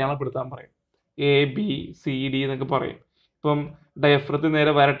ഭാഗങ്ങൾ അടയാളപ്പെടുത്താൻ പറയും. ABCD എന്നൊക്കെ പറയും. ഇപ്പം ഡയഫ്രത്തിന്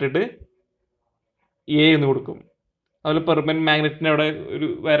നേരെ വരട്ടിട്ട് A എന്ന് കൊടുക്കും. അതുപോലെ പെർമനന്റ് മാഗ്നറ്റിന് അവിടെ ഒരു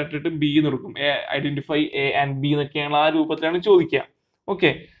വരട്ടിട്ട് B എന്ന് കൊടുക്കും. ഐഡന്റിഫൈ A ആൻഡ് B എന്നൊക്കെയാണ് ആ രൂപത്തിലാണ് ചോദിക്കുക.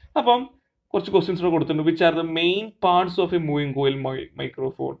 ഓക്കെ, അപ്പം കുറച്ച് ക്വസ്റ്റ്യൻസ് ഇവിടെ കൊടുത്തിട്ടുണ്ട്. Which are the main parts of A moving coil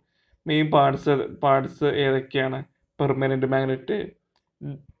microphone? Main parts ഏതൊക്കെയാണ്? Permanent magnet,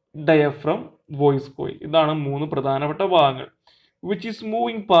 diaphragm, voice coil. ഇതാണ് 3 പ്രധാനപ്പെട്ട ഭാഗങ്ങൾ. Which is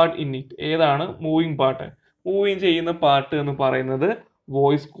moving part in it? ഏതാണ് മൂവിങ് പാർട്ട്? മൂവിങ് ചെയ്യുന്ന പാർട്ട് എന്ന് പറയുന്നത്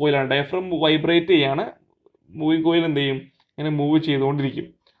വോയിസ് കോയിലാണ്. ഡയഫ്രം വൈബ്രേറ്റ് ചെയ്യാണ്, മൂവിങ് കോയിൽ എന്ത് ചെയ്യും? ഇങ്ങനെ മൂവ് ചെയ്തുകൊണ്ടിരിക്കും.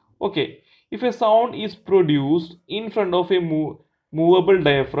 Okay, if A sound is produced in front of A movable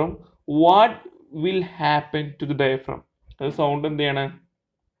diaphragm, what will happen to the diaphragm? അത് സൗണ്ട് എന്ത് ചെയ്യണം?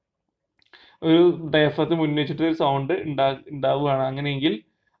 ഒരു ഡയഫ്രത്തിന് മുന്നിൽ വെച്ചിട്ട് ഒരു സൗണ്ട് ഉണ്ടാവുകയാണ്. അങ്ങനെയെങ്കിൽ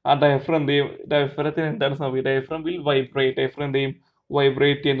ആ ഡയഫ്രം എന്ത് ചെയ്യും? ഡയഫ്രത്തിന് എന്താണ് സംഭവിക്കുക? Diaphragm will vibrate. ഡയഫ്രം എന്ത് ചെയ്യും?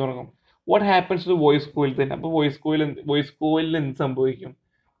 വൈബ്രേറ്റ് ചെയ്യാൻ തുടങ്ങും. What happens to voice coil തന്നെ? അപ്പോൾ വോയിസ് കോയിലിൽ എന്ത് സംഭവിക്കും?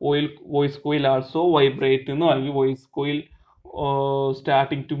 വോയിസ് കോയിൽ ആൾസോ വൈബ്രേറ്റ് എന്നോ അല്ലെങ്കിൽ voice coil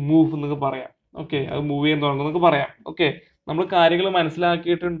starting to move എന്നൊക്കെ പറയാം. ഓക്കെ, അത് മൂവ് ചെയ്യാൻ തുടങ്ങുന്നൊക്കെ പറയാം. ഓക്കെ, നമ്മൾ കാര്യങ്ങൾ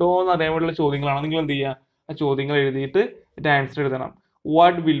മനസ്സിലാക്കിയിട്ടുണ്ടോ എന്ന് അറിയാൻ വേണ്ടിയുള്ള ചോദ്യങ്ങളാണ്. നിങ്ങൾ എന്ത് ചെയ്യുക? ആ ചോദ്യങ്ങൾ എഴുതിയിട്ട് അതിൻ്റെ ആൻസർ എഴുതണം.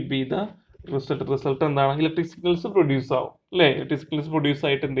 What will be the result എന്താണ്? ഇലക്ട്രിക് സിഗ്നൽസ് പ്രൊഡ്യൂസ് ആവും അല്ലേ? ഇലക്ട്രിക് സിഗ്നൽസ് പ്രൊഡ്യൂസ്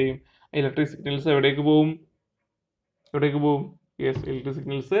ആയിട്ട് എന്ത് ചെയ്യും? ഇലക്ട്രിക് സിഗ്നൽസ് എവിടേക്ക് പോവും? യെസ്, ഇലക്ട്രിക്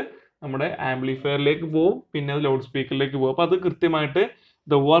സിഗ്നൽസ് നമ്മുടെ ആംപ്ലിഫയറിലേക്ക് പോവും, പിന്നെ അത് ലൗഡ് സ്പീക്കറിലേക്ക് പോകും. അപ്പോൾ അത് കൃത്യമായിട്ട്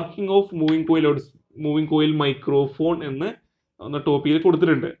the working of moving coil microphone എന്ന് ടോപ്പിക്കിൽ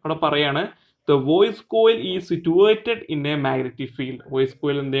കൊടുത്തിട്ടുണ്ട്. അവിടെ പറയാണ് the voice coil is situated in A magnetic field. Voice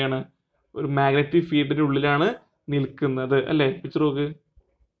coil എന്താണ്? ഒരു മാഗ്നറ്റിക് ഫീൽഡിന്റെ ഉള്ളിലാണ് നിൽക്കുന്നത് അല്ലേ? പിക്ചർ നോക്ക്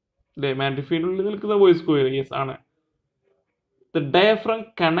അല്ലേ? മാഗ്നറ്റിക് ഫീൽഡിനുള്ളിൽ നിൽക്കുന്ന വോയിസ് കോയിൽ. യെസ് ആണ്. The diaphragm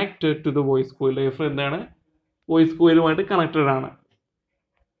connected to the voice coil. Diaphragm എന്താണ്? വോയിസ് കോയിലുമായിട്ട് കണക്റ്റഡ് ആണ്.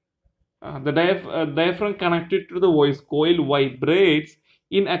 The diaphragm connected to the voice coil vibrates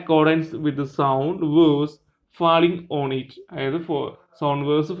in accordance with the sound waves falling on it. അതായത് sound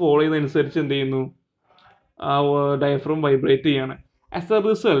waves follow ചെയ്യുന്നതനുസരിച്ച് എന്ത് ചെയ്യുന്നു? ആ diaphragm vibrate ചെയ്യാണ്. As A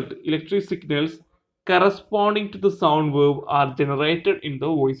result electric signals corresponding to the sound wave are generated in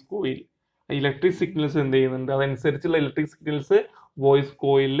the voice coil. Electric signals എന്ത് ചെയ്യുന്നുണ്ട്? അതനുസരിച്ചുള്ള electric signals voice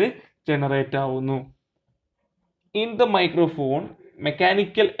കോയിലിൽ generate ആവുന്നു. In the microphone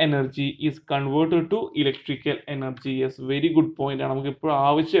mechanical energy is converted to electrical energy. Yes, very good point ആണ്. നമുക്ക് ഇപ്പോൾ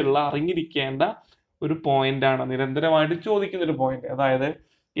ആവശ്യമുള്ള അറിഞ്ഞിരിക്കേണ്ട ഒരു പോയിന്റ് ആണ്, നിരന്തരമായിട്ട് ചോദിക്കുന്ന ഒരു പോയിന്റ്. അതായത്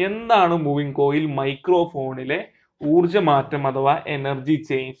എന്താണ് മൂവിങ് കോയിൽ മൈക്രോഫോണിലെ ഊർജ്ജമാറ്റം അഥവാ എനർജി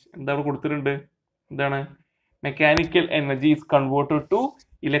ചേഞ്ച്? എന്താണ് കൊടുത്തിട്ടുണ്ട്? എന്താണ്? Mechanical energy is converted to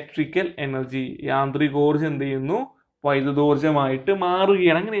electrical energy. യാന്ത്രികോർജ്ജം എന്ത് ചെയ്യുന്നു? വൈദ്യുതോർജ്ജമായിട്ട്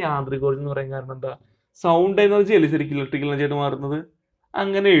മാറുകയാണ്. അങ്ങനെ യാന്ത്രികോർജ്ജം എന്ന് പറയാൻ കാരണം എന്താ? സൗണ്ട് എനർജി അല്ലേ ശരിക്കും ഇലക്ട്രിക്കൽ എനർജി ആയിട്ട് മാറുന്നത്.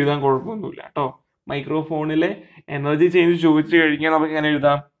 അങ്ങനെ എഴുതാൻ കുഴപ്പമൊന്നുമില്ല കേട്ടോ. മൈക്രോഫോണിലെ എനർജി ചേഞ്ച് ചോദിച്ചു കഴിഞ്ഞാൽ നമുക്ക് എങ്ങനെ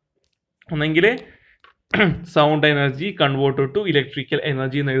എഴുതാം? ഒന്നെങ്കിൽ sound energy converted to electrical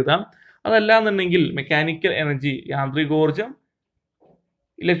energy എന്ന് എഴുതാം. അതല്ലാന്നുണ്ടെങ്കിൽ മെക്കാനിക്കൽ എനർജി യാന്ത്രികോർജ്ജം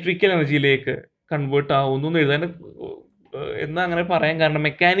ഇലക്ട്രിക്കൽ എനർജിയിലേക്ക് കൺവേർട്ട് ആവുന്നു എന്ന് എഴുതാൻ. എന്നാ അങ്ങനെ പറയാൻ കാരണം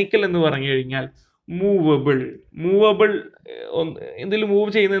മെക്കാനിക്കൽ എന്ന് പറഞ്ഞു കഴിഞ്ഞാൽ മൂവബിൾ എന്തെങ്കിലും മൂവ്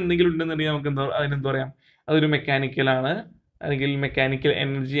ചെയ്യുന്ന എന്തെങ്കിലും ഉണ്ടെന്നുണ്ടെങ്കിൽ നമുക്ക് അതിനെന്താ പറയാം? അതൊരു മെക്കാനിക്കലാണ് അല്ലെങ്കിൽ മെക്കാനിക്കൽ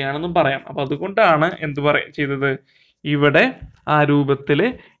എനർജി ആണെന്നും പറയാം. അപ്പോൾ അതുകൊണ്ടാണ് ചെയ്തത് ഇവിടെ ആ രൂപത്തിൽ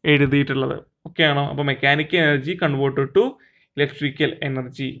എഴുതിയിട്ടുള്ളത്. ഓക്കെ ആണോ? അപ്പോൾ mechanical energy converted to electrical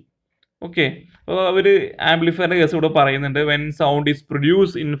energy. Okay, അപ്പോൾ അവർ ആംപ്ലിഫയറിന്റെ കേസ് ഇവിടെ പറയുന്നുണ്ട്. When sound is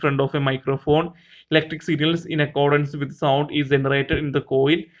produce in front of A microphone electric signals in accordance with sound is generated in the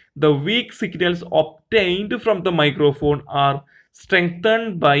coil. The weak signals obtained from the microphone are strengthened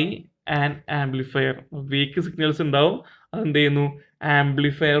by an amplifier. Weak signals ഉണ്ടാവും, അതെന്ത് ചെയ്യുന്നു?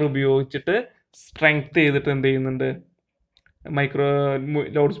 Amplifier ഉപയോഗിച്ചിട്ട് strength ചെയ്തിട്ട് എന്ത് ചെയ്യുന്നുണ്ട്?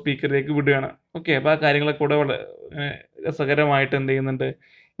 Loud സ്പീക്കറിലേക്ക് വിടുകയാണ്. Okay, അപ്പോൾ ആ കാര്യങ്ങളൊക്കെ ഇവിടെ വളരെ രസകരമായിട്ട് എന്ത് ചെയ്യുന്നുണ്ട്?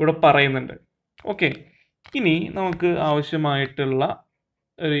 ഇവിടെ പറയുന്നുണ്ട്. ഓക്കെ, ഇനി നമുക്ക് ആവശ്യമായിട്ടുള്ള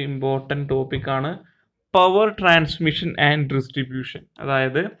ഒരു ഇമ്പോർട്ടൻറ്റ് ടോപ്പിക്കാണ് പവർ ട്രാൻസ്മിഷൻ ആൻഡ് ഡിസ്ട്രിബ്യൂഷൻ.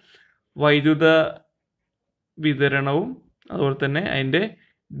 അതായത് വൈദ്യുത വിതരണവും അതുപോലെ തന്നെ അതിൻ്റെ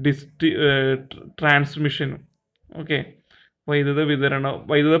ട്രാൻസ്മിഷനും. ഓക്കെ, വൈദ്യുത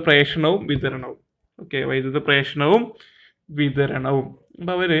പ്രേഷണവും വിതരണവും. ഓക്കെ, വൈദ്യുത പ്രേഷണവും വിതരണവും.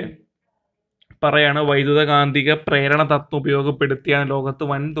 അപ്പോൾ അവർ പറയാണ് വൈദ്യുതകാന്തിക പ്രേരണ തത്വം ഉപയോഗപ്പെടുത്തിയാണ് ലോകത്ത്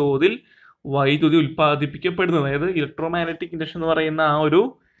വൻതോതിൽ വൈദ്യുതി ഉൽപ്പാദിപ്പിക്കപ്പെടുന്നത്. അതായത് ഇലക്ട്രോമാഗ്നറ്റിക് ഇൻഡക്ഷൻ എന്ന് പറയുന്ന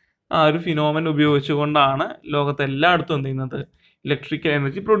ആ ഒരു ഫിനോമൻ ഉപയോഗിച്ചുകൊണ്ടാണ് ലോകത്ത് എല്ലായിടത്തും എന്ത് ചെയ്യുന്നത്, ഇലക്ട്രിക്കൽ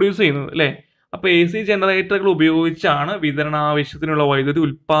എനർജി പ്രൊഡ്യൂസ് ചെയ്യുന്നത് അല്ലേ. അപ്പോൾ AC ജനറേറ്ററുകൾ ഉപയോഗിച്ചാണ് വിതരണാവശ്യത്തിനുള്ള വൈദ്യുതി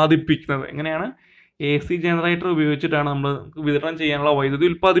ഉൽപ്പാദിപ്പിക്കുന്നത്. എങ്ങനെയാണ്? AC ജനറേറ്റർ ഉപയോഗിച്ചിട്ടാണ് നമ്മൾ വിതരണം ചെയ്യാനുള്ള വൈദ്യുതി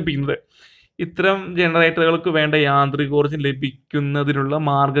ഉൽപ്പാദിപ്പിക്കുന്നത്. ഇത്തരം ജനറേറ്ററുകൾക്ക് വേണ്ട യാന്ത്രികോർജ്ജം ലഭിക്കുന്നതിനുള്ള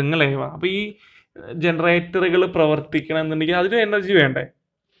മാർഗങ്ങൾ ഏവ. അപ്പോൾ ഈ ജനറേറ്ററുകൾ പ്രവർത്തിക്കണമെന്നുണ്ടെങ്കിൽ അതിന് എനർജി വേണ്ടേ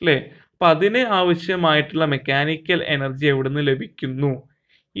അല്ലേ? അപ്പം അതിന് ആവശ്യമായിട്ടുള്ള മെക്കാനിക്കൽ എനർജി എവിടെ നിന്ന് ലഭിക്കുന്നു?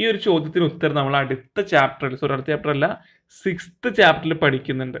 ഈ ഒരു ചോദ്യത്തിന് ഉത്തരം നമ്മൾ അടുത്ത ചാപ്റ്ററിൽ, അടുത്ത ചാപ്റ്റർ അല്ല, 6th ചാപ്റ്ററിൽ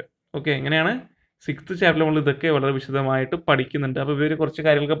പഠിക്കുന്നുണ്ട്. ഓക്കെ, എങ്ങനെയാണ്? 6th ചാപ്റ്ററിൽ നമ്മൾ ഇതൊക്കെ വളരെ വിശദമായിട്ട് പഠിക്കുന്നുണ്ട്. അപ്പോൾ ഇവർ കുറച്ച്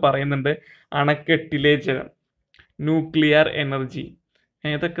കാര്യങ്ങളൊക്കെ പറയുന്നുണ്ട്. അണക്കെട്ടിലെ ജലം, ന്യൂക്ലിയർ എനർജി,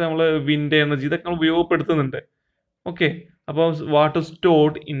 ഇതൊക്കെ നമ്മൾ വിൻഡ് എനർജി ഇതൊക്കെ നമ്മൾ ഉപയോഗപ്പെടുത്തുന്നുണ്ട്. ഓക്കെ, അപ്പോൾ water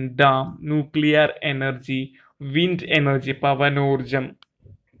stored in dam, nuclear energy, wind energy, പവനോർജം.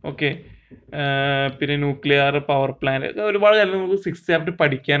 Okay, പിന്നെ ന്യൂക്ലിയർ പവർ പ്ലാന്റ്, ഒരുപാട് കാര്യം നമുക്ക് 6th ചാപ്റ്റർ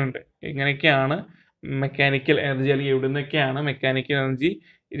പഠിക്കാനുണ്ട്. എങ്ങനെയൊക്കെയാണ് മെക്കാനിക്കൽ എനർജി, അല്ലെങ്കിൽ എവിടെ നിന്നൊക്കെയാണ് മെക്കാനിക്കൽ എനർജി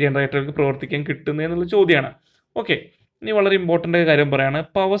ജനറേറ്റർക്ക് പ്രവർത്തിക്കാൻ കിട്ടുന്നത് എന്നുള്ള ചോദ്യമാണ്. ഓക്കെ, ഇനി വളരെ ഇമ്പോർട്ടൻ്റ് കാര്യം പറയാണ്.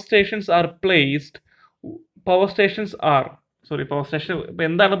 പവർ സ്റ്റേഷൻ ഇപ്പം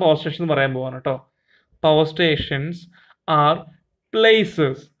എന്താണ് പവർ സ്റ്റേഷൻ എന്ന് പറയാൻ പോവാണ് കേട്ടോ. Power stations R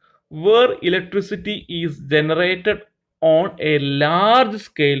places where electricity is generated on A large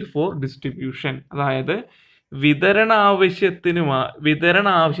scale four distribution. അതായത്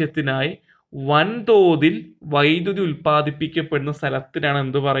വിതരണാവശ്യത്തിനായി വൻതോതിൽ വൈദ്യുതി ഉൽപ്പാദിപ്പിക്കപ്പെടുന്ന സ്ഥലത്തിനാണ്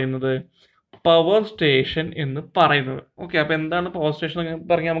എന്ത് പറയുന്നത്? പവർ സ്റ്റേഷൻ എന്ന് പറയുന്നത്. ഓക്കെ, അപ്പോൾ എന്താണ് പവർ സ്റ്റേഷൻ എന്ന്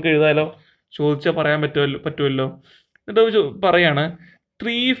പറഞ്ഞാൽ നമുക്ക് എഴുതാമല്ലോ, ചോദിച്ചാൽ പറയാൻ പറ്റുമല്ലോ. എന്നിട്ട് പറയാണ്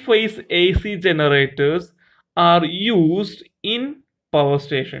 3-phase AC generators are used in power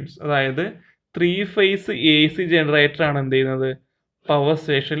stations. അതായത് 3-phase AC ജനറേറ്റർ ആണ് എന്ത് ചെയ്യുന്നത്, പവർ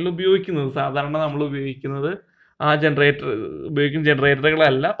സ്റ്റേഷനിൽ ഉപയോഗിക്കുന്നത്. സാധാരണ നമ്മൾ ഉപയോഗിക്കുന്നത് ഉപയോഗിക്കുന്ന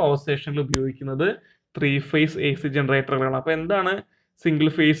ജനറേറ്ററുകളല്ല, പവർ സ്റ്റേഷനിൽ ഉപയോഗിക്കുന്നത് 3-phase AC ജനറേറ്ററുകളാണ്. അപ്പോൾ എന്താണ് സിംഗിൾ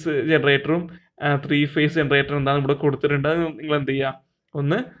ഫേസ് ജനറേറ്ററും 3-phase ജനറേറ്ററും എന്താണ് ഇവിടെ കൊടുത്തിട്ടുണ്ട്, നിങ്ങൾ എന്ത് ചെയ്യുക,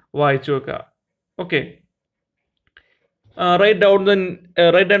 ഒന്ന് വായിച്ചു വെക്കുക. Okay, write down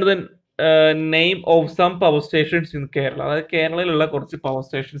the name of some power stations in Kerala. അതായത് കേരളയിലുള്ള കുറച്ച് പവർ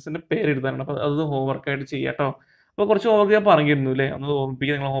സ്റ്റേഷൻസിന്റെ പേര് എഴുതാനാണ്. അപ്പോൾ അത് ഹോംവർക്ക് ആയിട്ട് ചെയ്യാം കേട്ടോ. അപ്പോൾ കുറച്ച് ഹോംവർക്ക് ഞാൻ പറഞ്ഞിരുന്നു അല്ലേ, ഒന്ന്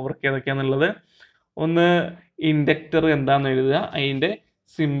ഓർമ്മിപ്പിക്കുക നിങ്ങൾ ഹോംവർക്ക് ഏതൊക്കെയാണെന്നുള്ളത്. ഒന്ന് ഇൻഡക്ടർ എന്താണെന്ന് എഴുതുക, അതിൻ്റെ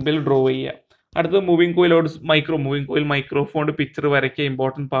സിമ്പിൾ ഡ്രോ ചെയ്യുക. അടുത്തത് മൂവിങ് കോയിൽ മൈക്രോഫോൺ പിക്ചർ വരയ്ക്കുക,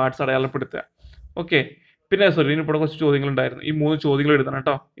 ഇമ്പോർട്ടൻറ്റ് പാർട്സ് അടയാളപ്പെടുത്തുക. ഓക്കെ, പിന്നെ ഇവിടെ കുറച്ച് ചോദ്യങ്ങളുണ്ടായിരുന്നു. ഈ 3 ചോദ്യങ്ങൾ എഴുതണം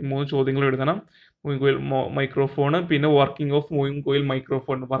കേട്ടോ. ഈ 3 ചോദ്യങ്ങൾ എഴുതണം. മൂവിങ് കോയിൽ മൈക്രോഫോൺ, പിന്നെ working of moving coil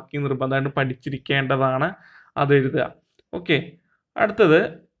microphone, working നിർബന്ധമായിട്ട് പഠിച്ചിരിക്കേണ്ടതാണ്, അത് എഴുതുക. ഓക്കെ, അടുത്തത്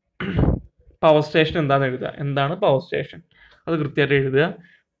പവർ സ്റ്റേഷൻ എന്താണെന്ന് എഴുതുക. എന്താണ് പവർ സ്റ്റേഷൻ, അത് കൃത്യമായിട്ട് എഴുതുക.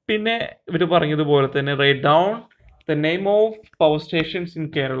 പിന്നെ ഇവർ പറഞ്ഞതുപോലെ തന്നെ write down the name of power stations in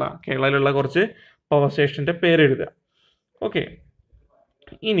Kerala. കേരളയിലുള്ള കുറച്ച് പവർ സ്റ്റേഷൻ്റെ പേര് എഴുതുക. ഓക്കെ,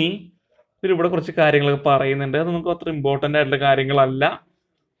 ഇനി ഇവരിവിടെ കുറച്ച് കാര്യങ്ങളൊക്കെ പറയുന്നുണ്ട്. അത് നമുക്ക് അത്ര ഇമ്പോർട്ടൻ്റ് ആയിട്ടുള്ള കാര്യങ്ങളല്ല,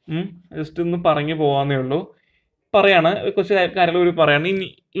 ജസ്റ്റ് ഒന്ന് പറഞ്ഞു പോകാന്നേ ഉള്ളൂ. പറയാണ് കുറച്ച് കാര്യങ്ങൾ ഇവർ പറയാണ്.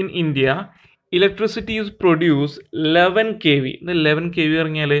 In India electricity is produce 11 kV. 11 kV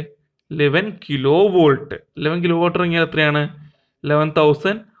ഇറങ്ങിയാൽ 11 kV. 11 kV ഇറങ്ങിയാൽ എത്രയാണ്?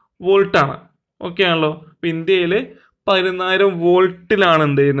 11,000 വോൾട്ടാണ്. ഓക്കെ ആണല്ലോ. അപ്പോൾ ഇന്ത്യയിൽ 10,000 വോൾട്ടിലാണ്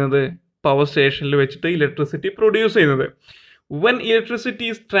എന്ത് ചെയ്യുന്നത്, പവർ സ്റ്റേഷനിൽ വെച്ചിട്ട് ഇലക്ട്രിസിറ്റി പ്രൊഡ്യൂസ് ചെയ്യുന്നത്. When electricity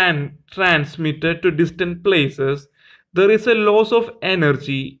is transmitted to distant places, there is a loss of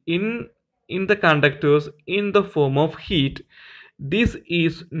energy in the conductors in the form of heat. This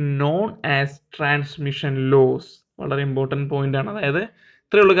is known as transmission loss. വളരെ important point ആണ്. അതായത്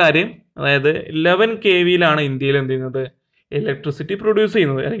ഇത്രയുള്ള കാര്യം, അതായത് 11 kVയിലാണ് ഇന്ത്യയിൽ എന്ത് ചെയ്യുന്നത്, ഇലക്ട്രിസിറ്റി പ്രൊഡ്യൂസ്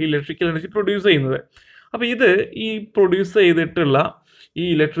ചെയ്യുന്നത്, അല്ലെങ്കിൽ ഇലക്ട്രിക്കൽ എനർജി പ്രൊഡ്യൂസ് ചെയ്യുന്നത്. അപ്പോൾ ഈ പ്രൊഡ്യൂസ് ചെയ്തിട്ടുള്ള ഈ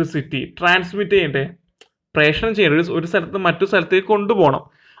ഇലക്ട്രിസിറ്റി ട്രാൻസ്മിറ്റ് ചെയ്യണ്ടേ, പ്രേഷണം ചെയ്യേണ്ടത് ഒരു സ്ഥലത്ത് മറ്റു സ്ഥലത്തേക്ക് കൊണ്ടുപോകണം.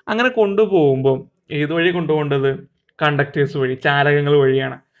 അങ്ങനെ കൊണ്ടുപോകുമ്പോൾ ഏത് വഴി കൊണ്ടുപോകേണ്ടത്? കണ്ടക്ടേഴ്സ് വഴി, ചാലകങ്ങൾ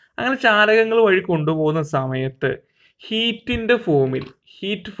വഴിയാണ്. അങ്ങനെ ചാലകങ്ങൾ വഴി കൊണ്ടുപോകുന്ന സമയത്ത് ഹീറ്റ്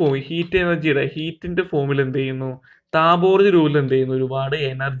എനർജിയുടെ ഫോമിൽ എന്ത് ചെയ്യുന്നു, താപോർജ്ജ രൂപത്തിൽ എന്ത് ചെയ്യുന്നു, ഒരുപാട്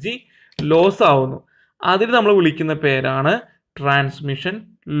എനർജി ലോസ് ആവുന്നു. അതിന് നമ്മൾ വിളിക്കുന്ന പേരാണ് ട്രാൻസ്മിഷൻ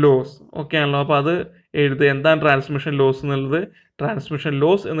ലോസ്. ഓക്കെ ആണല്ലോ. അപ്പോൾ അത് എഴുതുക. എന്താണ് ട്രാൻസ്മിഷൻ ലോസ് എന്നുള്ളത്? ട്രാൻസ്മിഷൻ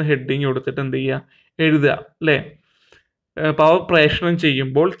ലോസ് എന്ന് ഹെഡിങ് കൊടുത്തിട്ട് എന്ത് ചെയ്യുക? എഴുതുക അല്ലേ? പവർ പ്രേഷണം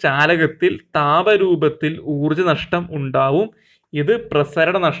ചെയ്യുമ്പോൾ ചാലകത്തിൽ താപരൂപത്തിൽ ഊർജ്ജ നഷ്ടം ഉണ്ടാവും. ഇത്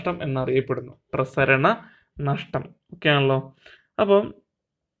പ്രസരണ നഷ്ടം എന്നറിയപ്പെടുന്നു. പ്രസരണ നഷ്ടം. ഓക്കെ ആണല്ലോ. അപ്പം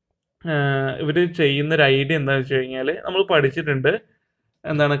ഇവർ ചെയ്യുന്ന ഒരു ഐഡിയ എന്താണെന്ന് വെച്ച് കഴിഞ്ഞാൽ നമ്മൾ പഠിച്ചിട്ടുണ്ട്.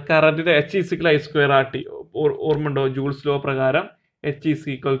 എന്താണ്? കറണ്ടിന്റെ H=I²RT. ഓർമ്മയുണ്ടോ? ജൂൾസ് ലോ പ്രകാരം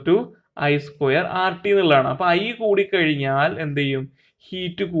H=I²RT എന്നുള്ളതാണ്. അപ്പൊ I കൂടിക്കഴിഞ്ഞാൽ എന്ത് ചെയ്യും?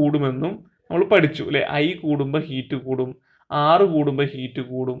 ഹീറ്റ് കൂടുമെന്നും നമ്മൾ പഠിച്ചു അല്ലെ? I കൂടുമ്പോൾ ഹീറ്റ് കൂടും, R കൂടുമ്പോൾ ഹീറ്റ്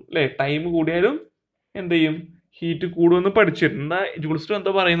കൂടും അല്ലെ? ടൈം കൂടിയാലും എന്ത് ചെയ്യും? ഹീറ്റ് കൂടുമെന്ന് പഠിച്ചിട്ടുണ്ട്. എന്താ ജൂൾസ് ലോ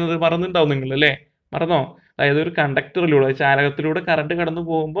എന്താ പറയുന്നത്? മറന്നിട്ടുണ്ടാവും നിങ്ങൾ അല്ലേ? മറന്നോ? അതായത് ഒരു കണ്ടക്ടറിലൂടെ, ചാലകത്തിലൂടെ കറണ്ട് കടന്നു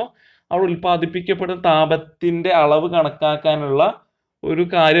പോകുമ്പോൾ അവിടെ ഉൽപ്പാദിപ്പിക്കപ്പെടുന്ന താപത്തിന്റെ അളവ് കണക്കാക്കാനുള്ള ഒരു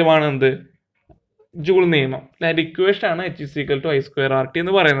കാര്യമാണ് എന്ത്? ജൂൾ നിയമം. അതിന്റെ ഇക്വേഷൻ ആണ് H=I²RT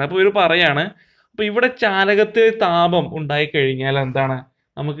എന്ന് പറയുന്നത്. അപ്പൊ ഇവർ പറയാണ്, അപ്പൊ ഇവിടെ ചാലകത്തിൽ താപം ഉണ്ടായി കഴിഞ്ഞാൽ എന്താണ്?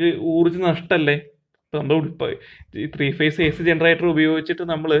 നമുക്ക് ഊർജ്ജ നഷ്ടല്ലേ? ഇപ്പൊ നമ്മൾ 3 ഫേസ് AC ജനറേറ്റർ ഉപയോഗിച്ചിട്ട്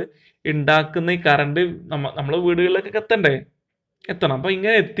നമ്മൾ ഉണ്ടാക്കുന്ന ഈ കറണ്ട് നമ്മളെ വീടുകളിലൊക്കെ എത്തണം. അപ്പൊ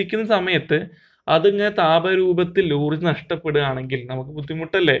ഇങ്ങനെ എത്തിക്കുന്ന സമയത്ത് അതിങ്ങനെ താപരൂപത്തിൽ ഊർജ്ജം നഷ്ടപ്പെടുകയാണെങ്കിൽ നമുക്ക്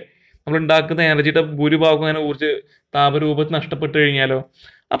ബുദ്ധിമുട്ടല്ലേ? നമ്മൾ ഉണ്ടാക്കുന്ന എനർജിയുടെ ഭൂരിഭാഗം അങ്ങനെ താപരൂപത്തിൽ നഷ്ടപ്പെട്ടു കഴിഞ്ഞാലോ?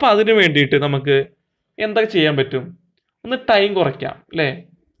 അപ്പൊ അതിനു വേണ്ടിയിട്ട് നമുക്ക് എന്താ ചെയ്യാൻ പറ്റും? ഒന്ന് ടൈം കുറയ്ക്കാം അല്ലേ?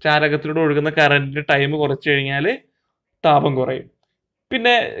 ചാലകത്തിലൂടെ ഒഴുകുന്ന കറണ്ടിന്റെ ടൈം കുറച്ചു കഴിഞ്ഞാൽ താപം കുറയും.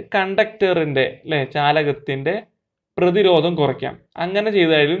 പിന്നെ കണ്ടക്ടറിന്റെ അല്ലെ, ചാലകത്തിന്റെ പ്രതിരോധം കുറയ്ക്കാം. അങ്ങനെ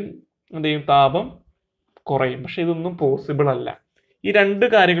ചെയ്താലും എന്ത് ചെയ്യും? താപം കുറയും. പക്ഷെ ഇതൊന്നും പോസിബിൾ അല്ല. ഈ രണ്ട്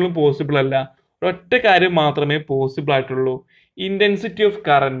കാര്യങ്ങളും പോസിബിൾ അല്ല. ഒറ്റ കാര്യം മാത്രമേ പോസിബിൾ ആയിട്ടുള്ളൂ. ഇന്റൻസിറ്റി ഓഫ്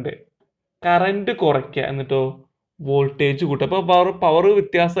കറണ്ട് കുറയ്ക്കുക, എന്നിട്ടോ വോൾട്ടേജ് കൂട്ടുക. അപ്പൊ പവർ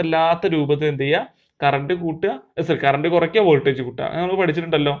വ്യത്യാസമില്ലാത്ത രൂപത്തിൽ എന്ത് ചെയ്യുക? കറണ്ട് കുറയ്ക്കുക, വോൾട്ടേജ് കൂട്ടുക. നമ്മൾ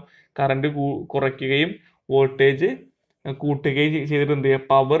പഠിച്ചിട്ടുണ്ടല്ലോ. കറണ്ട് കുറയ്ക്കുകയും വോൾട്ടേജ് കൂട്ടുകയും ചെയ്തിട്ട് എന്ത് ചെയ്യുക?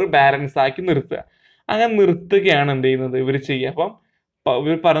 പവർ ബാലൻസ് ആക്കി നിർത്തുക. അങ്ങനെ നിർത്തുകയാണ് എന്ത് ചെയ്യുന്നത്? ഇവർ ചെയ്യുക. അപ്പം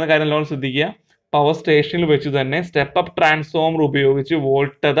ഇവർ പറയുന്ന കാര്യം എല്ലാം ശ്രദ്ധിക്കുക. പവർ സ്റ്റേഷനിൽ വെച്ച് തന്നെ സ്റ്റെപ്പ് അപ്പ് ട്രാൻസ്ഫോമർ ഉപയോഗിച്ച്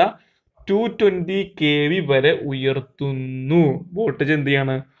വോൾട്ടത 220 kV വരെ ഉയർത്തുന്നു. വോൾട്ടേജ് എന്ത്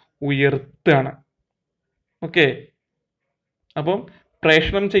ചെയ്യാണ്? ഉയർത്തുകയാണ്. ഓക്കെ. അപ്പം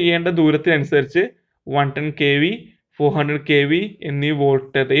പ്രേഷണം ചെയ്യേണ്ട ദൂരത്തിനനുസരിച്ച് 110 kV, 400 kV എന്നീ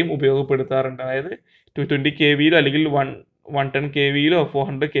വോൾട്ടതയും ഉപയോഗപ്പെടുത്താറുണ്ട്. അതായത് 220 kVയിലോ അല്ലെങ്കിൽ 110 kVയിലോ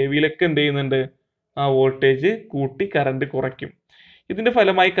 400 kVയിലൊക്കെ എന്ത് ചെയ്യുന്നുണ്ട്? ആ വോൾട്ടേജ് കൂട്ടി കറണ്ട് കുറയ്ക്കും. ഇതിന്റെ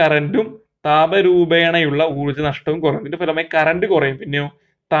ഫലമായി കറണ്ടും താപരൂപേണയുള്ള ഊർജ്ജ നഷ്ടവും കുറയും. ഇതിന്റെ ഫലമായി കറണ്ട് കുറയും, പിന്നെയോ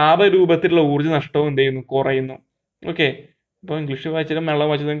താപരൂപത്തിലുള്ള ഊർജ്ജ നഷ്ടവും എന്ത് ചെയ്യുന്നു? കുറയുന്നു. ഓക്കെ. അപ്പോൾ ഇംഗ്ലീഷ് വായിച്ചാലും മലയാളം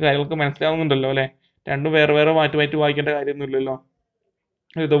വായിച്ചാലും കാര്യങ്ങളൊക്കെ മനസ്സിലാവുന്നുണ്ടല്ലോ അല്ലെ? രണ്ടും വേറെ മാറ്റി വായിക്കേണ്ട കാര്യമൊന്നുമില്ലല്ലോ.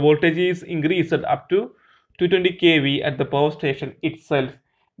 The voltage is increased up to 220 kV at the power station itself.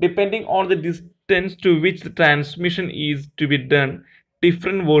 Depending on the distance to which the transmission is to be done,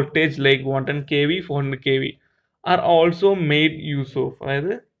 different voltage like 110 kV, 400 kV are also made use of.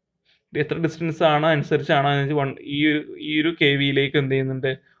 അതായത് എത്ര distance ആണ് അനുസരിച്ചാണ് ഈ ഒരു കെവിയിലേക്ക് എന്ത്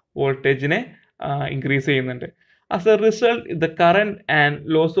ചെയ്യുന്നുണ്ട്? വോൾട്ടേജിനെ increase ചെയ്യുന്നുണ്ട്. As a result, the current and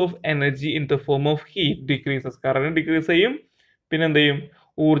loss of energy in the form of heat decreases. Current decrease ചെയ്യും, പിന്നെ എന്ത് ചെയ്യും?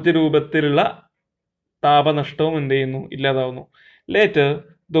 ഊർജ്ജ രൂപത്തിലുള്ള താപനഷ്ടവും എന്ത് ചെയ്യുന്നു? ഇല്ലാതാവുന്നു. Later,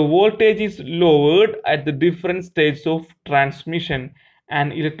 the voltage is lowered at the different stages of transmission and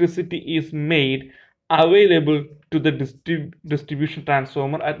electricity is made available to the distribution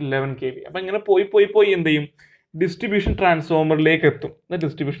transformer at 11 kV. അപ്പം ഇങ്ങനെ പോയി എന്ത് ചെയ്യും? ഡിസ്ട്രിബ്യൂഷൻ ട്രാൻസ്ഫോമറിലേക്ക് എത്തും.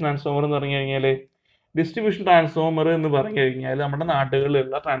 ഡിസ്ട്രിബ്യൂഷൻ ട്രാൻസ്ഫോമർ എന്ന് പറഞ്ഞു കഴിഞ്ഞാൽ നമ്മുടെ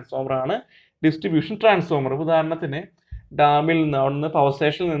നാടുകളിലുള്ള ട്രാൻസ്ഫോമറാണ് ഡിസ്ട്രിബ്യൂഷൻ ട്രാൻസ്ഫോമർ. ഉദാഹരണത്തിന് ഡാമിൽ നിന്ന്, അവിടുന്ന് പവർ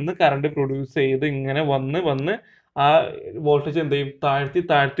സ്റ്റേഷനിൽ നിന്ന് കറണ്ട് പ്രൊഡ്യൂസ് ചെയ്ത് ഇങ്ങനെ വന്ന് ആ വോൾട്ടേജ് എന്ത് ചെയ്യും?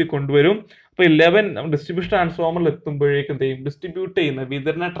 താഴ്ത്തി കൊണ്ടുവരും. അപ്പോൾ 11 ഡിസ്ട്രിബ്യൂഷൻ ട്രാൻസ്ഫോമറിൽ എത്തുമ്പോഴേക്കും എന്ത് ചെയ്യും? ഡിസ്ട്രിബ്യൂട്ട് ചെയ്യുന്ന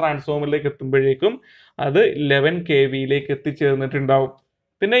വിതരണ ട്രാൻസ്ഫോമറിലേക്ക് എത്തുമ്പോഴേക്കും അത് 11 kVയിലേക്ക് എത്തിച്ചേർന്നിട്ടുണ്ടാവും.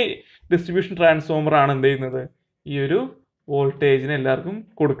 പിന്നെ ഡിസ്ട്രിബ്യൂഷൻ ട്രാൻസ്ഫോമർ ആണ് എന്ത് ചെയ്യുന്നത്? ഈ ഒരു വോൾട്ടേജിന് എല്ലാവർക്കും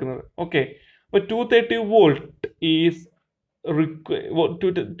കൊടുക്കുന്നത്. ഓക്കെ. അപ്പോൾ 230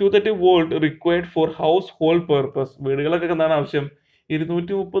 volt required for house hold purpose. വീടുകളൊക്കെ എന്താണ് ആവശ്യം?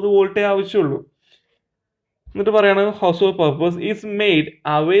 230 വോൾട്ടേ ആവശ്യമുള്ളൂ. എന്നിട്ട് പറയാണ് house hold purpose is made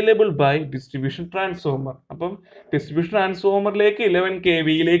available by distribution transformer. അപ്പം ഡിസ്ട്രിബ്യൂഷൻ ട്രാൻസ്ഫോമറിലേക്ക് 11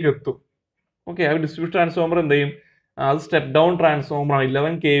 kVയിലേക്ക് എത്തും. ഓക്കെ. ആ ഡിസ്ട്രിബ്യൂഷൻ ട്രാൻസ്ഫോമർ എന്ത് ചെയ്യും? അത് സ്റ്റെപ്പ് ഡൗൺ ട്രാൻസ്ഫോമർ ആണ്.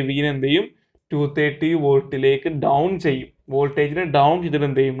 11 kVനെ എന്ത് ചെയ്യും? 230 വോൾട്ടിലേക്ക് ഡൗൺ ചെയ്യും. വോൾട്ടേജിനെ ഡൗൺ ചെയ്തിട്ട്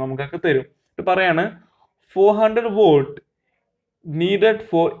എന്ത് ചെയ്യും? നമുക്കൊക്കെ തരും. പറയാണ് 400 volt needed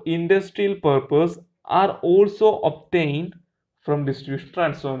for industrial purpose are also obtained from distribution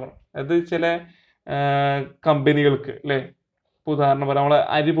transformer. അത് ചില കമ്പനികൾക്ക് അല്ലേ, ഉദാഹരണം പറയാം, നമ്മളെ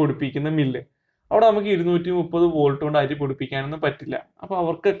അരി പൊടിപ്പിക്കുന്ന മില്ല്, അവിടെ നമുക്ക് 230 വോൾട്ട് കൊണ്ട് അരി പൊടിപ്പിക്കാനൊന്നും പറ്റില്ല. അപ്പോൾ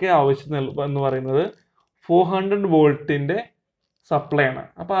അവർക്കൊക്കെ ആവശ്യം എന്ന് പറയുന്നത് 400 വോൾട്ടിന്റെ സപ്ലൈ ആണ്.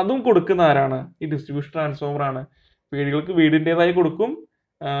 അപ്പോൾ അതും കൊടുക്കുന്ന ആരാണ്? ഈ ഡിസ്ട്രിബ്യൂഷൻ ട്രാൻസ്ഫോമർ ആണ്. വീടുകൾക്ക് വീടിൻ്റെതായി കൊടുക്കും,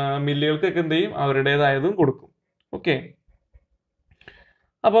 മില്ലുകൾക്കൊക്കെ എന്ത് ചെയ്യും? അവരുടേതായതും കൊടുക്കും. ഓക്കെ.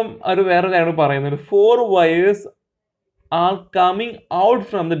 അപ്പം ഒരു വേറെ കാര്യം പറയുന്നത് 4 wires are coming out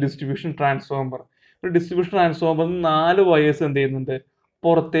from the distribution transformer. ഒരു ഡിസ്ട്രിബ്യൂഷൻ ട്രാൻസ്ഫോമറിൽ 4 വയേഴ്സ് എന്ത് ചെയ്യുന്നുണ്ട്?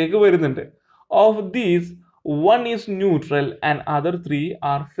 പുറത്തേക്ക് വരുന്നുണ്ട്. Of these 1 is neutral and other 3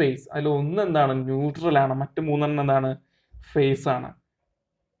 R face. അതിൽ ഒന്ന് എന്താണ്? ന്യൂട്രൽ ആണ്. മറ്റ് 3 എന്താണ്? ഫേസ് ആണ്.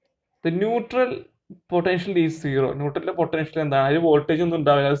 The neutral potential is 0. ന്യൂട്രലിന്റെ potential എന്താണ്? അതിൽ വോൾട്ടേജ് ഒന്നും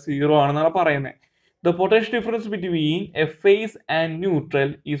ഉണ്ടാവില്ല, അത് 0 ആണെന്നാണ് പറയുന്നത്. The potential difference between a phase and neutral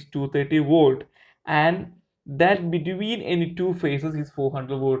is 230 volt and that between any two phases is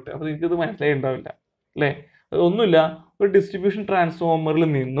 400 volt. അപ്പോൾ എനിക്കത് മനസ്സിലായി ഉണ്ടാവില്ല അല്ലേ? ഒന്നുമില്ല, ഒരു ഡിസ്ട്രിബ്യൂഷൻ ട്രാൻസ്ഫോമറിൽ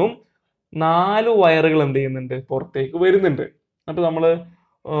നിന്നും 4 വയറുകൾ എന്ത് ചെയ്യുന്നുണ്ട്? പുറത്തേക്ക് വരുന്നുണ്ട്. അപ്പോൾ നമ്മൾ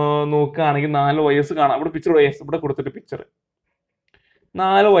നോക്കുകയാണെങ്കിൽ 4 വയേഴ്സ് കാണാം. ഇവിടെ പിക്ചർ വയേഴ്സ് ഇവിടെ കൊടുത്തിട്ട് പിക്ചർ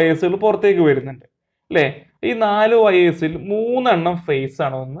 4 വയേഴ്സുകൾ പുറത്തേക്ക് വരുന്നുണ്ട് അല്ലേ? ഈ 4 വയേഴ്സിൽ 3 ഫേസ്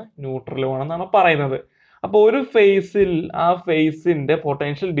ആണ്, ഒന്ന് ന്യൂട്രലുമാണെന്നാണ് പറയുന്നത്. അപ്പോൾ ഒരു ഫേസിൽ ആ ഫേസിന്റെ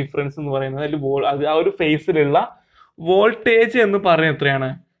പൊട്ടൻഷ്യൽ ഡിഫറൻസ് എന്ന് പറയുന്നത് അതിൽ ആ ഒരു ഫേസിലുള്ള വോൾട്ടേജ് എന്ന് പറയുന്നത് എത്രയാണ്?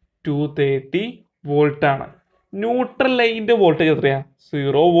 230 വോൾട്ട് ആണ്. ന്യൂട്രൽ ലൈനിന്റെ വോൾട്ടേജ് എത്രയാണ്?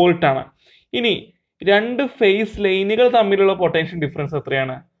 0 വോൾട്ട് ആണ്. ഇനി 2 ഫേസ് ലൈനുകൾ തമ്മിലുള്ള പൊട്ടൻഷ്യൽ ഡിഫറൻസ്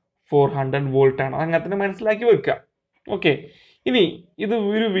എത്രയാണ്? 400 വോൾട്ട് ആണ്. അങ്ങനെ തന്നെ മനസ്സിലാക്കി വെക്കുക. ഓക്കെ. ഇനി ഇത്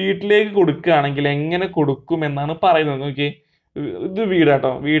ഒരു വീട്ടിലേക്ക് കൊടുക്കുകയാണെങ്കിൽ എങ്ങനെ കൊടുക്കും എന്നാണ് പറയുന്നത്. നോക്കി, ഇത്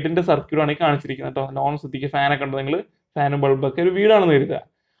വീടാട്ടോ, വീടിന്റെ സർക്യൂട്ടാണ് ഈ കാണിച്ചിരിക്കുന്നത് കേട്ടോ. നോൺ സ്റ്റിക്ക് ഫാനൊക്കെ ഉണ്ട്, നിങ്ങൾ ഫാനും ബൾബൊക്കെ ഒരു വീടാണെന്ന് കരുതുക.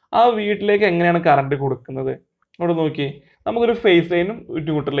 ആ വീട്ടിലേക്ക് എങ്ങനെയാണ് കറണ്ട് കൊടുക്കുന്നത്? അവിടെ നോക്കി, നമുക്കൊരു ഫേസ് ലൈനും ഒരു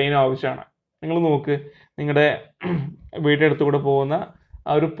ന്യൂട്രൽ ലൈനും ആവശ്യമാണ്. നിങ്ങൾ നോക്ക്, നിങ്ങളുടെ വീടിൻ്റെ അടുത്ത് കൂടെ പോകുന്ന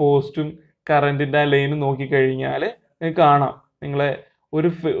ആ ഒരു പോസ്റ്റും കറണ്ടിൻ്റെ ആ ലൈനും നോക്കിക്കഴിഞ്ഞാൽ നിങ്ങൾക്ക് കാണാം, നിങ്ങളെ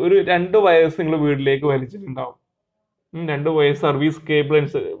ഒരു 2 വയേഴ്സ് നിങ്ങൾ വീട്ടിലേക്ക് വലിച്ചിട്ടുണ്ടാവും. 2 വയർ സർവീസ്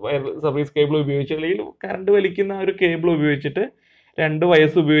കേബിൾ ഉപയോഗിച്ച്, അല്ലെങ്കിൽ കറണ്ട് വലിക്കുന്ന ഒരു കേബിൾ ഉപയോഗിച്ചിട്ട് 2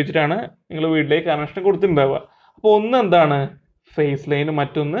 വയസ്സ് ഉപയോഗിച്ചിട്ടാണ് നിങ്ങൾ വീട്ടിലേക്ക് കണക്ഷൻ കൊടുത്തിട്ടുണ്ടാവുക. അപ്പോൾ ഒന്ന് എന്താണ്? ഫേസ് ലൈനും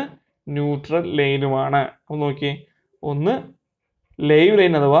മറ്റൊന്ന് ന്യൂട്രൽ ലൈനുമാണ്. അപ്പോൾ നോക്കി, ഒന്ന് ലൈവ്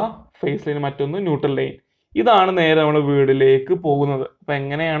ലൈൻ അഥവാ ഫേസ് ലൈൻ, മറ്റൊന്ന് ന്യൂട്രൽ ലൈൻ. ഇതാണ് നേരെ നമ്മുടെ വീടിലേക്ക് പോകുന്നത്. അപ്പോൾ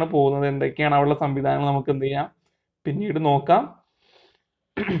എങ്ങനെയാണ് പോകുന്നത്, എന്തൊക്കെയാണ് അവിടെയുള്ള സംവിധാനങ്ങൾ, നമുക്ക് എന്ത് ചെയ്യാം? പിന്നീട് നോക്കാം.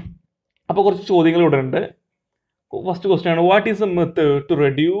 അപ്പോൾ കുറച്ച് ചോദ്യങ്ങൾ ഇവിടെ ഉണ്ട്. ഫസ്റ്റ് ക്വസ്റ്റ്യൻ ആണ്, what is A method to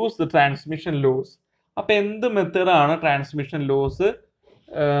reduce the transmission loss? അപ്പോൾ എന്ത് മെത്തേഡാണ് ട്രാൻസ്മിഷൻ ലോസ്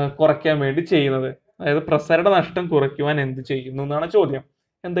കുറയ്ക്കാൻ വേണ്ടി ചെയ്യുന്നത്? അതായത് പ്രസരണ നഷ്ടം കുറയ്ക്കുവാൻ എന്ത് ചെയ്യുന്നു എന്നാണ് ചോദ്യം.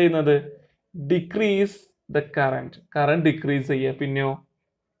 എന്ത് ചെയ്യുന്നത്? ഡിക്രീസ് ദ കറണ്ട് ഡിക്രീസ് ചെയ്യുക. പിന്നെയോ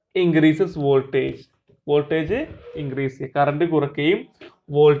ഇൻക്രീസസ് വോൾട്ടേജ് ഇൻക്രീസ് ചെയ്യുക. കറണ്ട് കുറയ്ക്കുകയും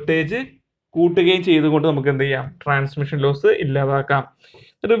വോൾട്ടേജ് കൂട്ടുകയും ചെയ്തുകൊണ്ട് നമുക്ക് എന്ത് ചെയ്യാം? ട്രാൻസ്മിഷൻ ലോസ് ഇല്ലാതാക്കാം.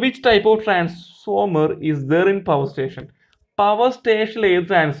 Which type of transformer is there in power station? Power സ്റ്റേഷനിൽ ഏത്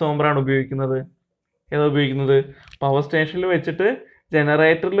ട്രാൻസ്ഫോമറാണ് ഉപയോഗിക്കുന്നത്? പവർ സ്റ്റേഷനിൽ വെച്ചിട്ട്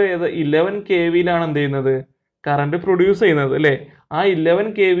ജനറേറ്ററിൽ 11 kVയിലാണ് എന്ത് ചെയ്യുന്നത്? കറണ്ട് പ്രൊഡ്യൂസ് ചെയ്യുന്നത് അല്ലേ? ആ 11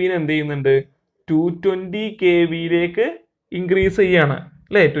 kVയിൽ എന്ത് ചെയ്യുന്നുണ്ട്? 220 kVയിലേക്ക് ഇൻക്രീസ് ചെയ്യാണ്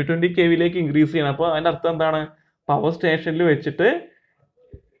അല്ലേ? 220 kVയിലേക്ക് ഇൻക്രീസ് ചെയ്യണം. അപ്പോൾ അതിൻ്റെ അർത്ഥം എന്താണ്? പവർ സ്റ്റേഷനിൽ വെച്ചിട്ട്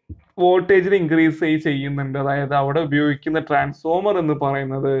വോൾട്ടേജിൽ ഇൻക്രീസ് ചെയ്യുന്നുണ്ട്. അതായത് അവിടെ ഉപയോഗിക്കുന്ന ട്രാൻസ്ഫോമർ എന്ന്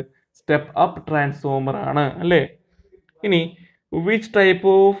പറയുന്നത് സ്റ്റെപ്പ് അപ്പ് ട്രാൻസ്ഫോമർ ആണ് അല്ലേ? ഇനി which type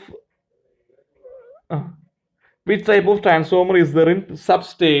of transformer is there in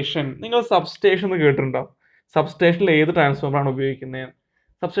substation? നിങ്ങൾ സബ്സ്റ്റേഷൻ എന്ന് കേട്ടിട്ടുണ്ടാവും. സബ്സ്റ്റേഷനിൽ ഏത് ട്രാൻസ്ഫോമർ ആണ് ഉപയോഗിക്കുന്നത്?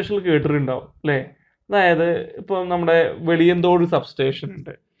 സബ്സ്റ്റേഷനിൽ കേട്ടിട്ടുണ്ടാവും അല്ലേ? അതായത് ഇപ്പോൾ നമ്മുടെ വെളിയന്തോട് സബ്സ്റ്റേഷൻ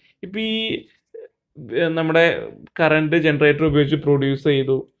ഉണ്ട്. ഇപ്പം ഈ നമ്മുടെ കറണ്ട് ജനറേറ്റർ ഉപയോഗിച്ച് പ്രൊഡ്യൂസ്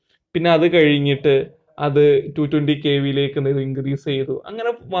ചെയ്തു, പിന്നെ അത് കഴിഞ്ഞിട്ട് അത് 220 kVയിലേക്ക് ഇൻക്രീസ് ചെയ്തു.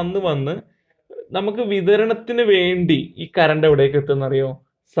 അങ്ങനെ വന്ന് നമുക്ക് വിതരണത്തിന് വേണ്ടി ഈ കറണ്ട് എവിടേക്ക് എത്തുന്നറിയോ?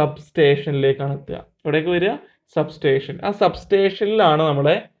 സബ്സ്റ്റേഷനിലേക്കാണ് എത്തുക. എവിടേക്ക് വരിക? സബ്സ്റ്റേഷൻ. ആ സബ്സ്റ്റേഷനിലാണ്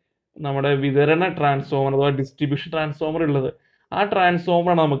നമ്മുടെ വിതരണ ട്രാൻസ്ഫോമർ അഥവാ ഡിസ്ട്രിബ്യൂഷൻ ട്രാൻസ്ഫോമർ ഉള്ളത്. ആ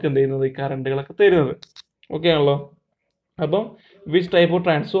ട്രാൻസ്ഫോമറാണ് നമുക്ക് എന്ത് ചെയ്യുന്നത്? ഈ കറണ്ടുകളൊക്കെ തരുന്നത്. ഓക്കെ ആണല്ലോ? അപ്പം which type of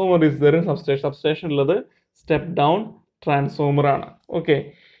transformer is there in substation? Substation ഉള്ളത് സ്റ്റെപ്പ് ഡൗൺ ട്രാൻസ്ഫോമർ ആണ്. Okay.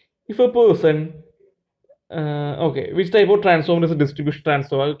 If A person which type of transformer is distribution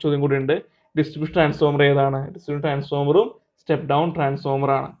transformer? ചോദ്യം കൂടി ഉണ്ട്. ഡിസ്ട്രിബ്യൂഷൻ ട്രാൻസ്ഫോമർ ഏതാണ്? ഡിസ്ട്രിബ്യൂഷൻ ട്രാൻസ്ഫോമറും സ്റ്റെപ്പ് ഡൗൺ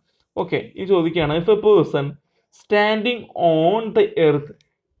ട്രാൻസ്ഫോമർ ആണ്. ഓക്കെ. ഈ ചോദിക്കുകയാണ്, if A person standing on the earth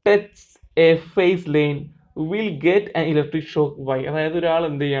touch A phase line will get an electric shock. Y? അതായത് ഒരാൾ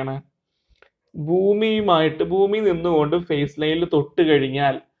എന്ത് ചെയ്യാണ്? ഭൂമിയിൽ നിന്നുകൊണ്ട് ഫേസ് ലൈനിൽ തൊട്ട്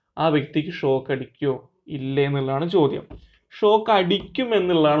കഴിഞ്ഞാൽ ആ വ്യക്തിക്ക് ഷോക്ക് അടിക്കുമോ ഇല്ലേ എന്നുള്ളതാണ് ചോദ്യം. ഷോക്ക് അടിക്കും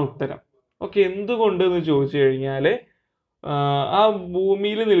എന്നുള്ളതാണ് ഉത്തരം ഓക്കെ, എന്തുകൊണ്ട് എന്ന് ചോദിച്ചു കഴിഞ്ഞാൽ ആ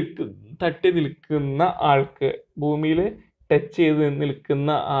ഭൂമിയിൽ തട്ടി നിൽക്കുന്ന ആൾക്ക്, ഭൂമിയിൽ ടച്ച് ചെയ്ത്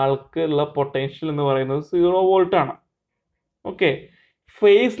നിൽക്കുന്ന ആൾക്ക് ഉള്ള പൊട്ടൻഷ്യൽ എന്ന് പറയുന്നത് 0 വോൾട്ട് ആണ്. ഓക്കെ,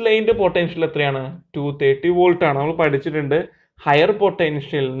 ഫേസ് ലൈനിന്റെ പൊട്ടൻഷ്യൽ എത്രയാണ്? 230 വോൾട്ട് ആണ്. നമ്മൾ പഠിച്ചിട്ടുണ്ട് ഹയർ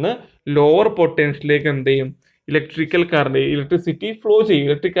പൊട്ടൻഷ്യലിൽ നിന്ന് ലോവർ പൊട്ടൻഷ്യലിലേക്ക് എന്ത് ചെയ്യും? ഇലക്ട്രിക്കൽ കറണ്ട്, ഇലക്ട്രിസിറ്റി ഫ്ലോ ചെയ്യും,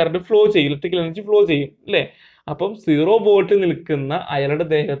 ഇലക്ട്രിക് കറണ്ട് ഫ്ലോ ചെയ്യും, ഇലക്ട്രിക്കൽ എനർജി ഫ്ലോ ചെയ്യും അല്ലേ? അപ്പം 0 വോൾട്ടിൽ നിൽക്കുന്ന അയാളുടെ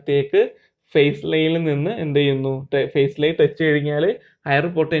ദേഹത്തേക്ക് ഫേസ് ലൈനിൽ നിന്ന് എന്ത് ചെയ്യുന്നു? ഫേസ് ലൈൻ ടച്ച് കഴിഞ്ഞാൽ ഹയർ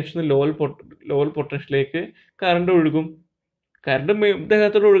പൊട്ടൻഷ്യൽ ലോവർ പൊട്ടൻഷ്യലിലേക്ക് കറണ്ട് ഒഴുകും. കറണ്ട്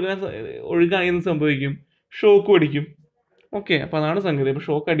ദേഹത്തോട് ഒഴുകാൻ എന്ത് സംഭവിക്കും? ഷോക്ക് അടിക്കും. ഓക്കെ, അപ്പൊ അതാണ് സംഗതി. അപ്പൊ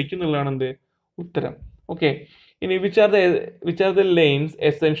ഷോക്ക് അടിക്കുന്നുള്ളതാണ് എന്ത് ഉത്തരം. ഓക്കെ, ഇനി which are the lines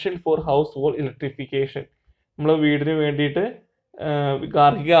essential for house hold electrification? നമ്മളെ വീടിന് വേണ്ടിയിട്ട്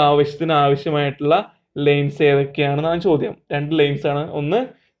ഗാർഹിക ആവശ്യത്തിന് ആവശ്യമായിട്ടുള്ള ലൈൻസ് ഏതൊക്കെയാണെന്നാണ് ചോദ്യം. 2 ലൈൻസ് ആണ്, ഒന്ന്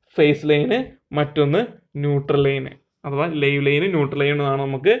ഫേസ് ലൈന്, മറ്റൊന്ന് ന്യൂട്രൽ ലൈന്, അഥവാ ലൈവ് ലൈന്, ന്യൂട്രൽ ലൈൻ എന്നാണ്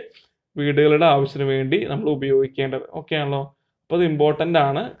നമുക്ക് വീടുകളുടെ ആവശ്യത്തിന് വേണ്ടി നമ്മൾ ഉപയോഗിക്കേണ്ടത്. ഓക്കെ ആണല്ലോ? അപ്പോൾ അത് ഇമ്പോർട്ടൻ്റ്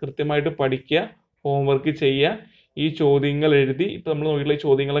ആണ്, കൃത്യമായിട്ട് പഠിക്കുക, ഹോംവർക്ക് ചെയ്യുക, ഈ ചോദ്യങ്ങൾ എഴുതി, ഇപ്പം നമ്മൾ നോക്കിയിട്ടുള്ള ഈ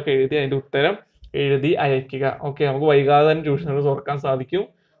ചോദ്യങ്ങളൊക്കെ എഴുതി അതിൻ്റെ ഉത്തരം എഴുതി അയക്കുക. ഓക്കെ, നമുക്ക് വൈകാതെ തന്നെ ട്യൂഷൻ സെൻ്റർ തുറക്കാൻ സാധിക്കും.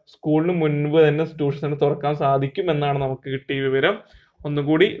 സ്കൂളിന് മുൻപ് തന്നെ ട്യൂഷൻ സെൻ്റർ തുറക്കാൻ സാധിക്കും എന്നാണ് നമുക്ക് കിട്ടിയ വിവരം.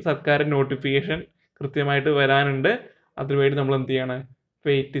 ഒന്നുകൂടി സർക്കാർ നോട്ടിഫിക്കേഷൻ കൃത്യമായിട്ട് വരാനുണ്ട്. അതിനുവേണ്ടി നമ്മൾ എന്ത് ചെയ്യാണ്?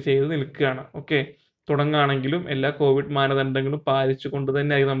 വെയിറ്റ് ചെയ്ത് നിൽക്കുകയാണ്. ഓക്കെ, തുടങ്ങുകയാണെങ്കിലും എല്ലാ കോവിഡ് മാനദണ്ഡങ്ങളും പാലിച്ചുകൊണ്ട്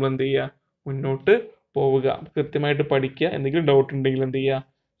തന്നെ ആയി നമ്മൾ എന്ത് ചെയ്യുക? മുന്നോട്ട് പോവുക. കൃത്യമായിട്ട് പഠിക്കുക. എന്തെങ്കിലും ഡൗട്ട് ഉണ്ടെങ്കിൽ എന്ത് ചെയ്യുക?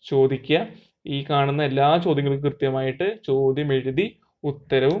 ചോദിക്കുക. ഈ കാണുന്ന എല്ലാ ചോദ്യങ്ങൾക്കും കൃത്യമായിട്ട് ചോദ്യം എഴുതി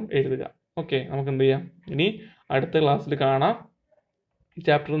ഉത്തരവും എഴുതുക. ഓക്കെ, നമുക്ക് എന്ത് ചെയ്യാം? ഇനി അടുത്ത ക്ലാസ്സിൽ കാണാം. ഈ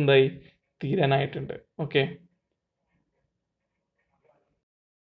ചാപ്റ്റർ എന്തായി? തീരാനായിട്ടുണ്ട്. ഓക്കെ.